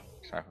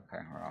 Sorry for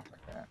cutting her off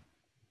like that.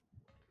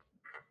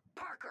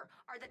 Parker,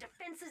 are the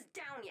defenses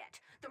down yet?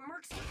 The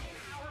mercs are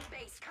in our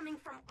base, coming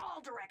from all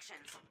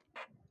directions.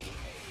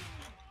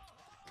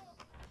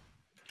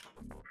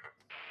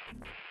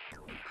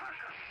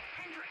 Parker,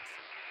 Hendricks.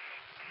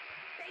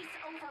 Base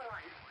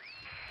overrun.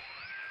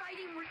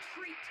 Fighting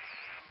retreat.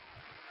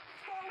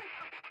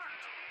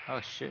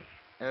 Oh shit,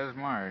 it was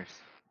Mars.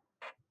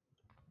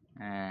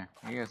 I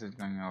guess it's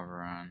going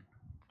overrun.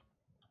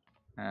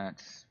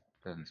 That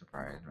doesn't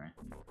surprise me.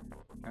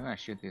 I'm gonna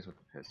shoot these with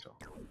a pistol.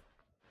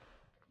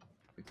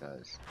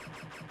 Because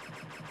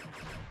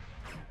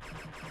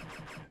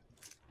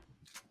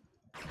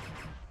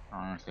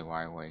honestly,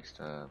 why waste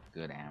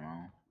good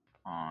ammo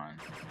on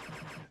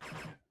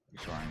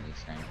destroying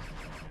these things?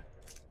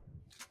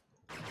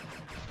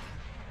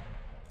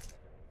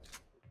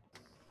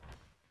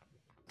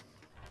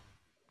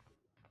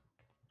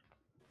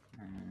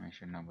 And make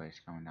sure nobody's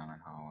coming down that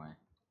hallway.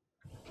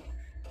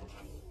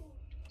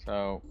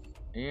 So,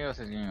 EOS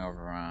is getting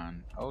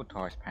overrun.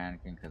 OTAR's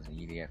panicking because the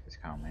EDF is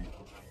coming.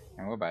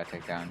 And we're about to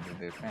take down the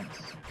defense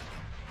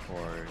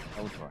for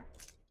OTAR.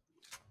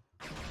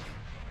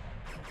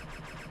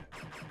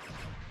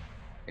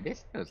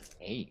 It was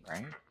 8,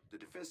 right? The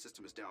defense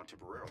system is down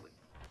temporarily.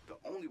 The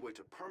only way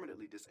to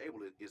permanently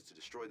disable it is to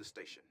destroy the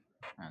station.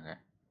 Okay.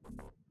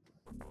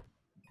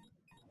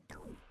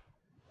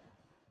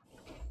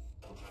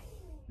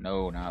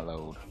 No, not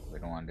load. We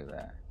don't want to do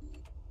that.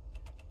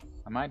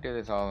 I might do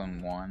this all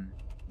in one,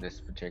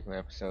 this particular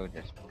episode,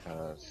 just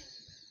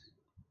because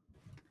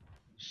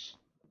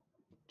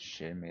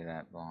shouldn't be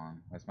that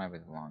long. This might be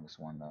the longest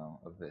one though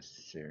of this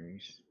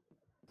series.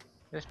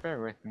 Just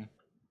bear with me.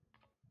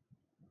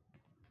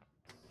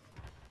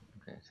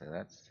 Okay, so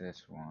that's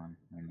this one.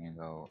 We need to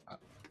go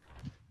up.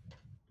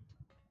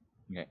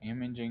 You got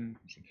imaging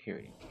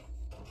security.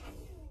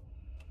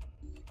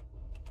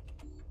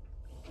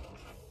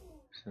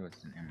 So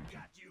it's an imaging.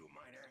 Got you,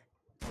 miner.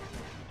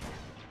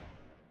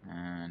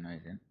 No, you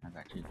didn't. I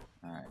got you.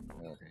 Alright,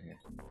 go over here.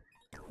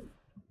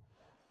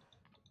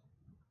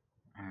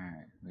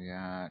 Alright, we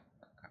got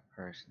a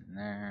person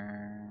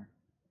there.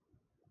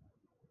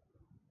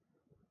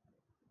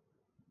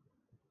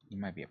 You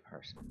might be a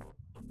person.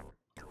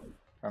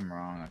 If I'm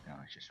wrong, I can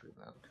always just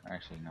reload.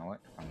 Actually, you know what?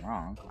 If I'm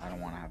wrong, I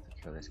don't want to have to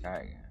kill this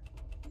guy again.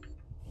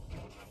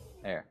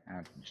 There, now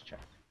I can just check.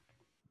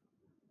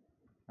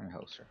 Let me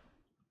holster.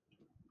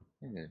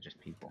 These are just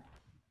people.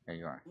 There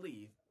you are.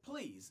 Leave,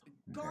 please. Okay.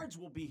 Guards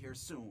will be here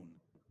soon.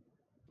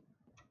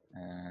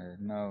 There's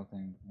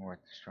nothing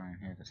worth destroying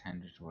here because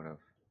Hendricks would have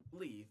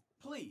Leave,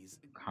 please.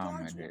 Guards will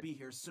commented be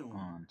here soon.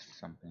 on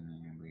something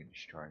and we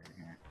destroyed it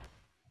here.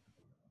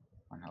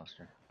 On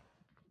holster.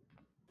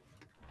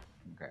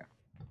 Okay.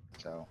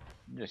 So,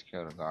 just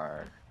killed a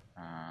guard.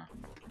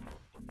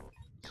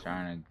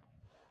 Trying to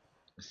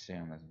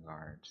assume there's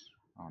guards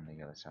on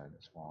the other side of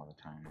this wall all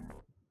the time now.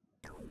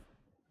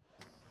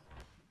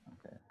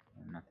 Okay,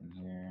 nothing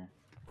here.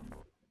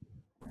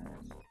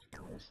 There's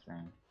this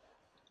thing.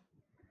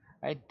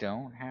 I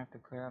don't have to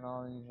clear out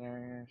all these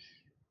areas.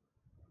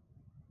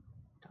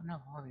 Don't know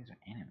if all these are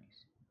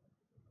enemies.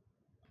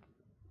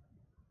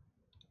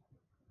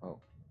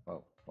 Whoa,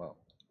 whoa, whoa.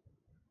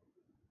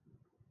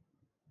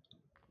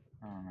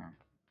 I don't know.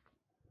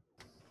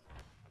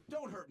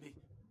 Don't hurt me,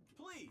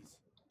 please.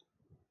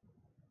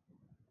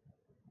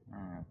 I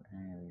don't know if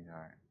any of these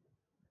are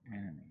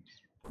enemies.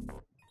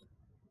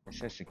 It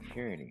says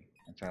security.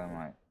 That's why I'm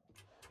like,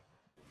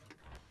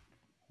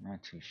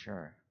 not too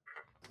sure.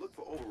 Look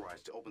for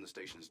overrides to open the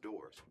station's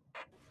doors.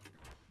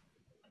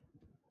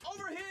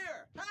 Over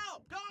here!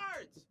 Help!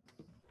 Guards!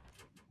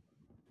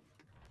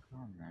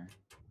 Come on, man.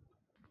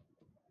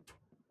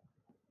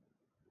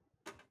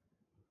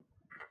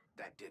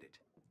 That did it.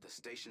 The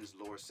station's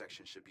lower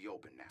section should be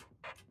open now.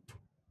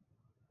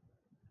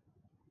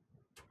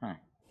 Huh.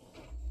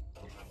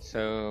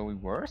 So we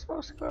were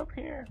supposed to go up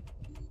here?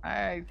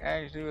 I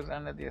actually was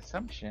under the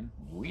assumption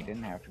we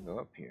didn't have to go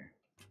up here.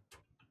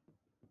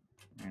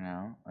 You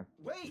know? Like,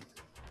 Wait!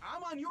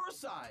 I'm on your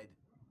side!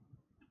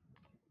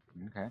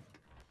 okay.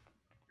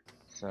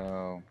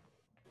 So,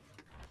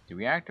 the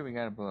reactor we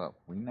gotta blow up.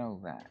 We know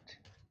that.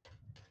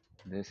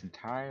 This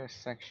entire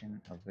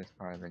section of this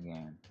part of the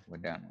game we're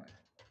done with.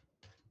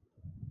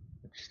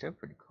 Which is still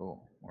pretty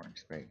cool. We're in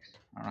space.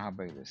 I don't know how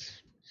big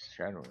this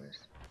shuttle is.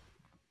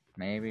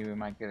 Maybe we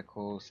might get a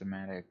cool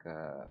cinematic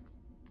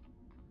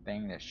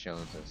thing that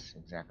shows us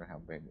exactly how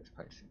big this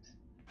place is.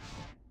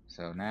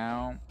 So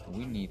now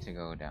we need to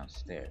go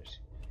downstairs.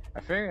 I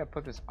figured I'd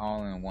put this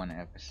all in one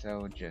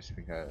episode just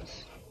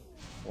because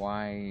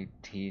why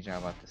tease y'all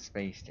about the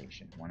space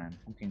station when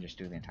we can just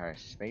do the entire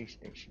space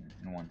station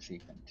in one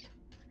sequence.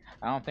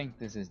 I don't think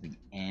this is the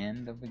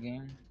end of the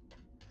game,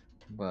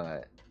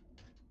 but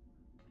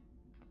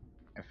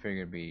I figured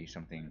it'd be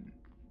something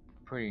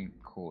pretty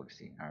cool to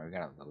see. Alright, we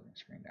got a loading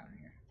screen down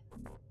here.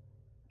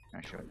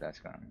 Not sure what that's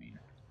gonna mean.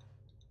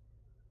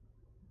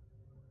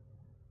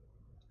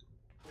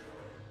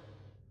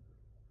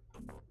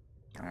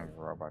 I have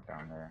a robot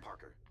down there.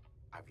 Parker,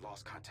 I've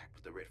lost contact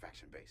with the Red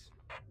Faction base.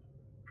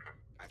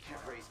 I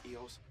can't raise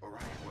EOS, Orion,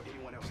 or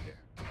anyone else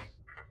there.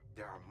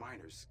 There are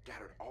miners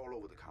scattered all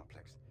over the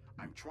complex.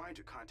 I'm trying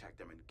to contact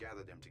them and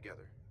gather them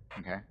together.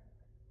 Okay.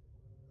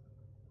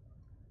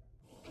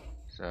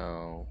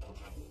 So,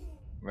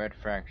 Red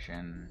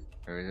Faction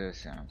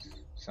Resistance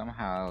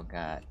somehow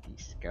got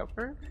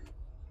discovered?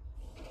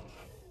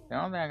 The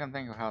only thing I can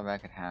think of how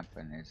that could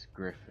happen is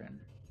Griffin.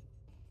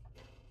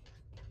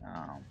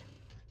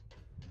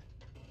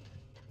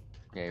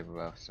 Gave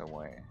us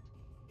away.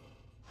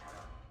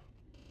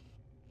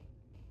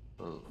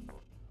 Ooh,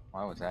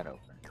 why was that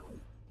open?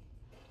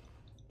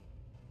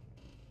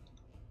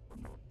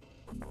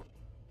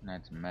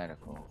 That's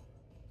medical.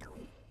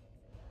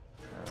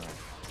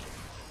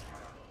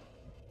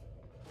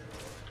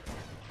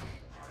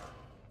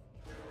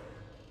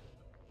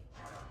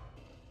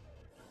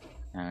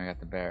 Now we got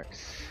the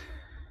barracks.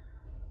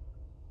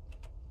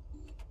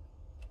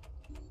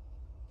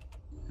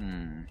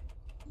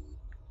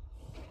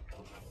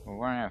 We're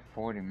running at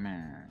 40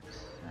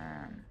 minutes.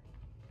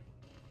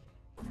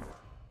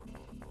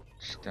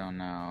 Just don't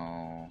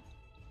know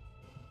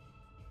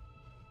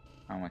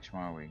how much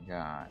more we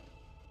got.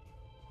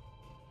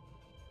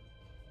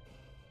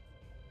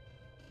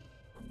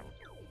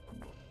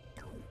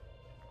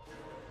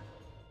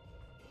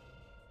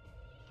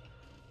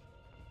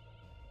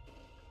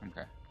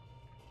 Okay.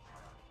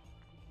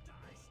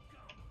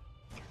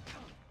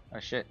 Oh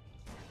shit.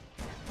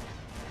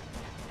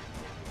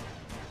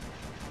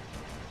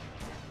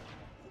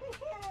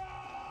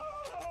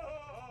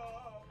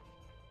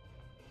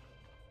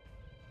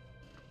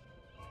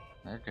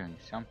 They're doing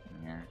something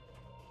here.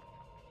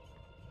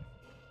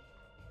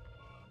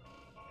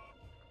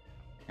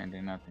 Can't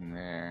do nothing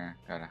there.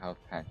 Got a health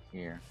pack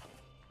here.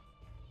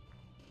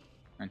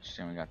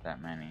 Interesting we got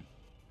that many.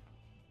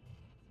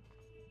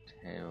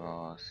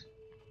 Tables.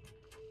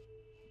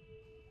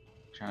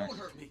 Don't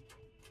hurt me,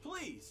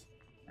 please.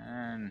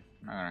 And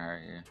not gonna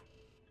hurt you.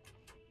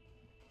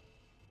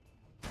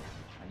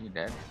 Are you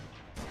dead?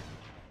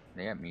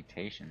 They got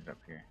mutations up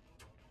here.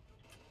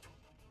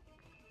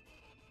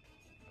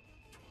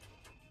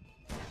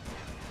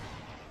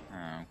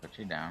 Put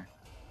you down.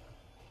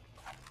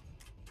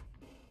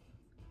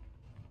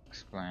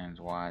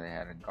 Explains why they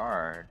had a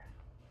guard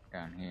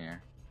down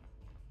here.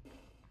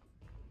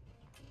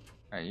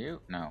 Are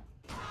you? No.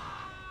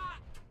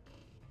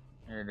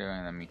 You're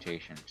doing the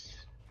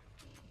mutations.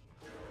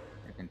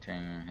 You're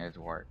continuing his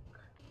work.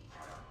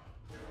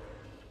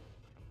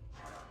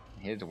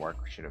 His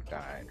work should have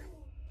died,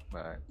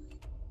 but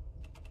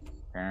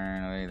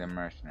apparently the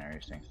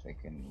mercenaries think they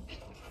can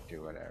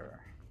do whatever.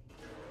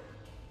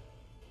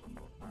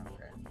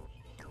 Okay.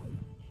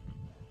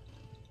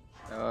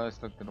 So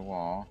let's look to the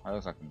wall. That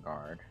looks like a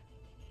guard.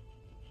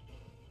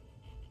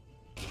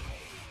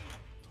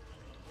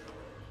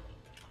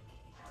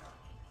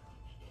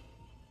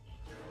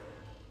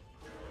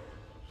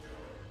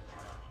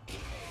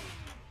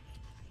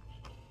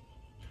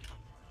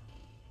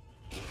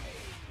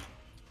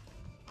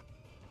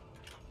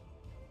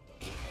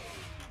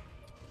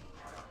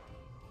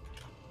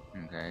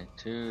 Okay,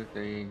 2,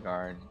 3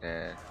 guards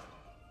dead.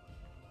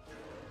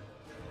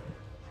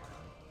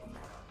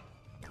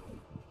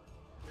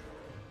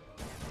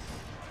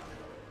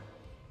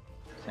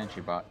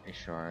 Sentry bot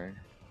destroyed.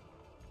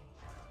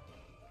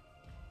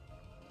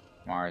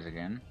 Mars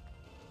again.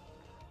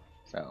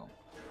 So.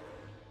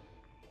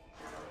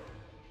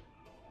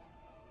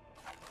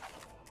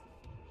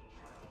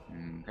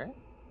 Okay.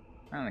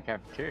 On the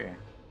cafeteria.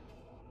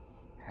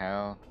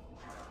 Health.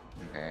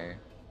 Okay.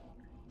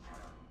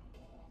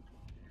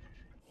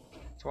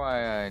 That's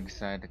why I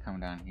decided to come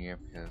down here,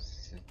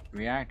 because the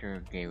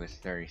reactor gave us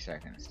 30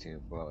 seconds to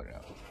blow it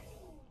up.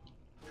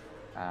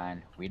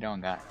 And we don't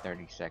got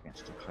 30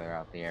 seconds to clear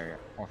out the area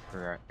or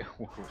figure out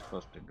where we're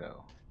supposed to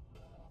go.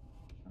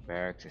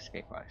 Barracks,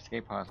 escape pod.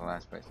 Escape pod is the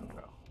last place we'll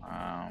go.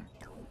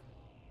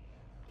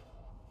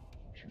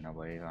 Sure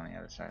nobody's on the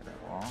other side of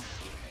that wall.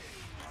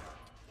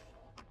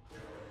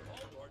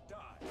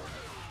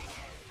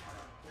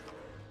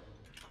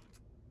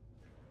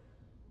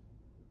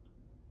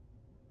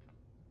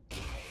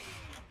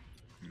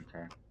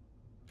 Okay.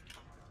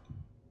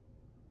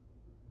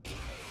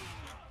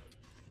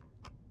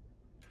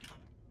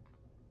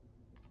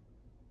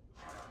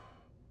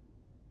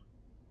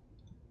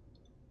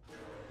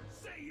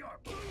 Say your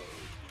boo!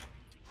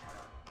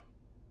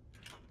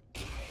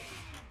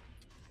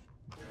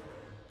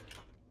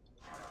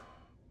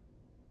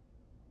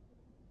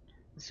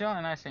 It's the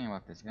only nice thing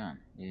about this gun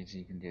is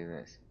you can do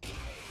this.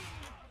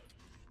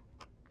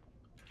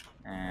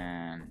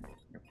 And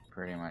you're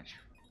pretty much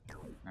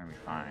gonna be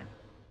fine.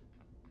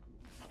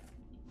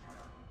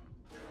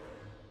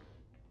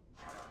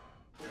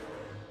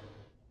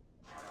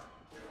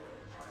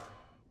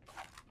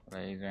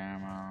 Laser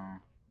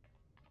ammo.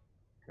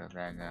 Killed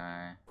that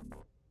guy.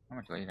 How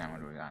much laser ammo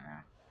do we got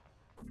now?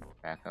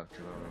 Back up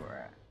to where we were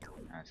at.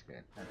 That's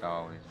good. That's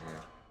always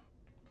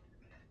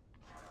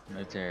good.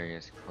 This area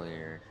is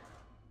cleared.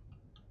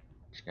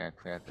 Just gotta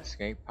clear out the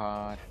escape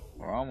pod.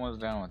 We're almost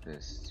done with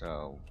this,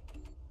 so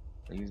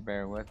please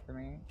bear with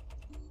me.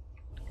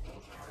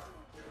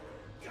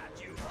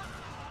 Got you!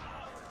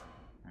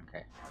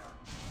 Okay.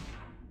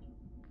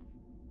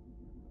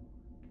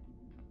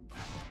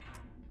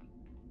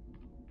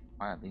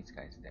 Why are these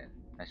guys dead?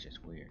 That's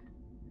just weird.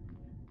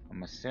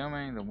 I'm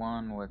assuming the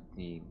one with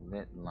the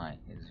lit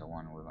light is the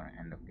one we're going to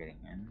end up getting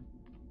in.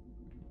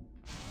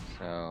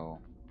 So,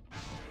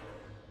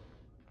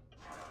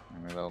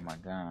 reload my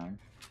gun.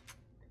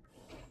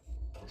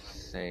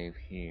 Save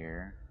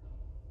here.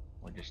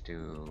 We'll just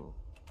do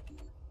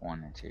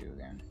 1 and 2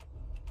 again.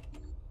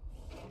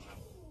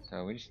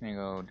 So we just need to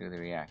go do the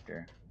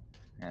reactor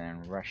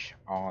and then rush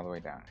all the way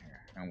down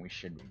here, and we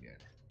should be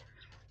good.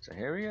 So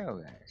here we go,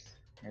 guys.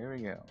 Here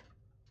we go.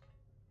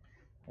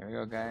 Here we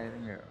go, guys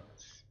and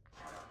girls,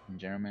 and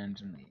gentlemen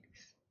and ladies.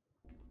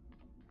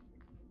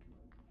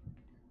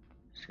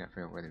 Just gotta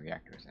figure out where the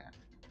reactor is at.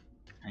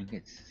 I think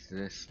it's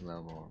this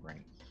level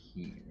right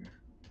here.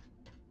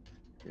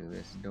 Through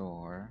this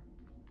door.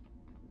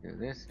 Through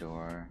this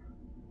door.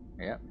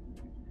 Yep.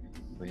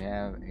 We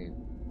have a...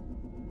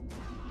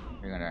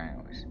 We're gonna die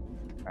anyways.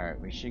 Alright,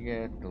 we should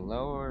get the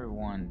lower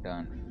one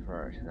done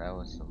first. That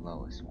was the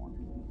lowest one.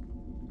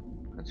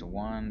 Because the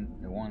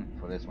one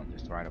for this one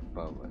just right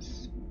above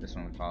us. This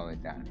one was all the way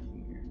down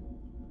here.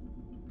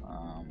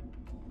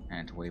 And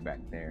it's way back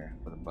there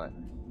for the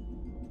button.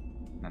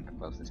 Not the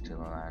closest to the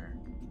ladder.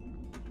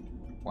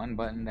 One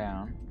button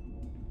down.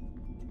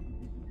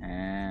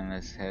 And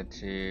let's head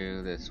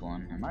to this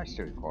one. Am I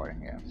still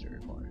recording? Yeah, I'm still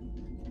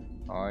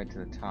recording. Alright, to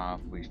the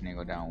top. We just need to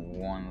go down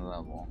one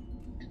level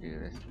to do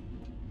this.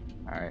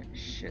 Alright,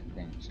 shit,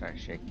 thing start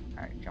shaking.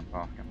 Alright, jump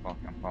off, jump off,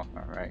 jump off.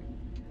 Alright.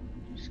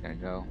 Just gotta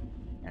go.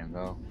 And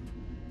go.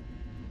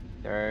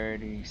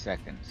 30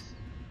 seconds.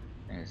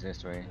 I think it's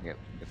this way. Yep,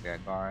 look at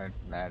that guard.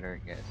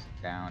 Ladder, yes.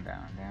 Down,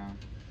 down, down.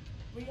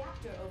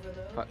 Reactor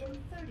overload Fuck. in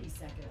 30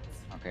 seconds.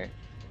 Okay,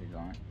 keep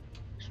going.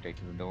 Straight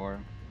to the door.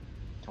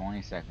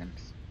 20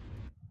 seconds.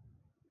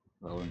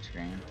 Loading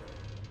screen.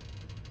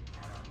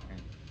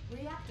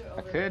 Reactor I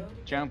overload could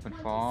in jump and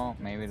 20 fall.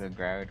 seconds. Maybe the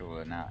gravity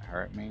will not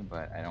hurt me,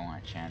 but I don't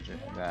want to chance it.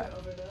 Reactor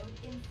overload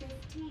in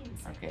 15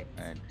 seconds. Okay,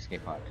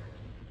 escape pod.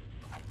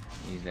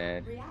 He's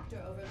dead.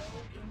 Reactor overload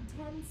in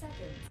 10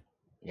 seconds.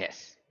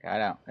 Yes,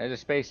 got out. There's a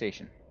space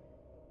station.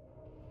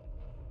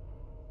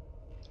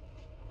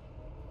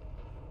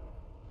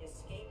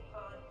 Escape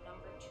pod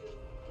number 2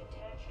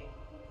 detaching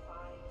in 5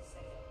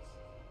 seconds.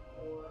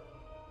 4,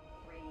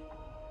 3,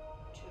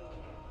 2,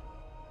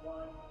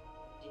 1,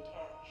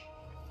 detach.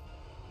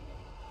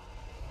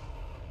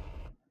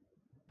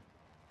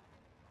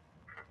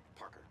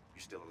 Parker, you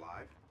still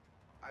alive?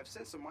 I've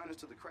sent some miners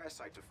to the crash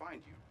site to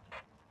find you.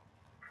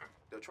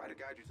 They'll try to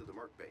guide you to the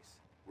Merc base.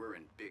 We're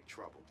in big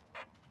trouble.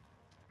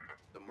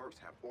 The Mercs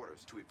have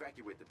orders to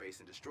evacuate the base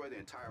and destroy the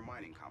entire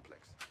mining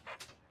complex.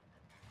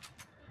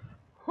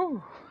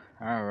 Whew.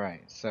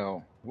 Alright,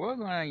 so we're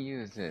gonna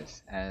use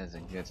this as a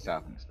good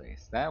stopping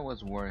space. That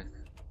was worth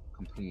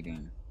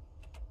completing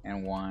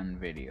in one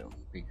video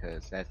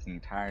because that's the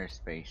entire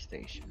space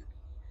station.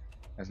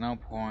 There's no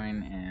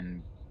point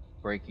in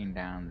breaking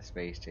down the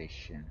space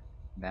station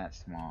that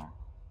small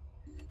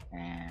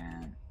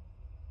and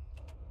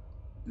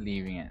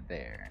leaving it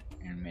there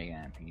and making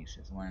it in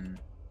pieces when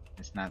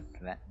it's not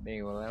that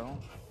big of a level.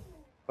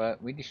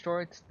 But we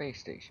destroyed the space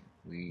station.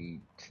 We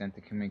sent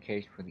the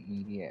communication for the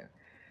EDF.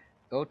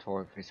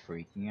 Gotorf is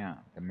freaking out.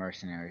 The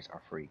mercenaries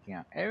are freaking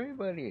out.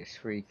 Everybody is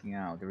freaking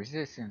out. The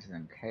resistance is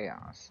in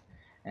chaos.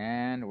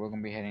 And we're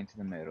going to be heading to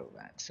the middle of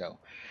that. So,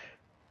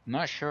 I'm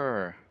not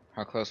sure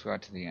how close we are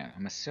to the end.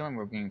 I'm assuming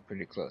we're getting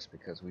pretty close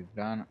because we've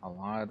done a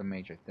lot of the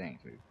major things.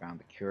 We've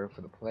found the cure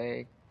for the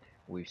plague.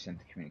 We've sent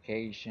the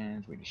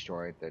communications. We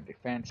destroyed the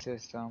defense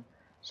system.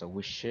 So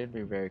we should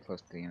be very close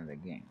to the end of the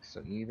game.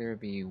 So either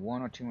be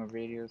 1 or 2 more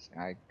videos.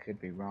 I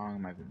could be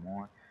wrong, might be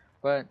more.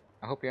 But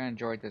I hope you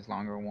enjoyed this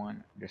longer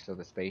one, just of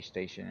the space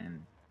station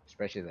and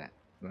especially that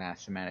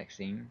last cinematic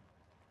scene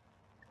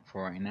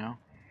for right now.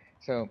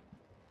 So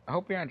I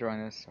hope you're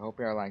enjoying this. I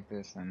hope y'all like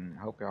this, and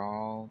I hope you're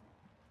all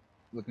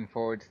looking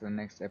forward to the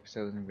next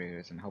episodes and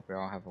videos, and hope you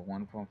all have a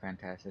wonderful and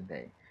fantastic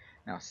day.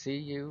 And I'll see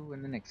you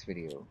in the next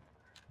video.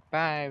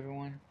 Bye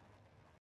everyone.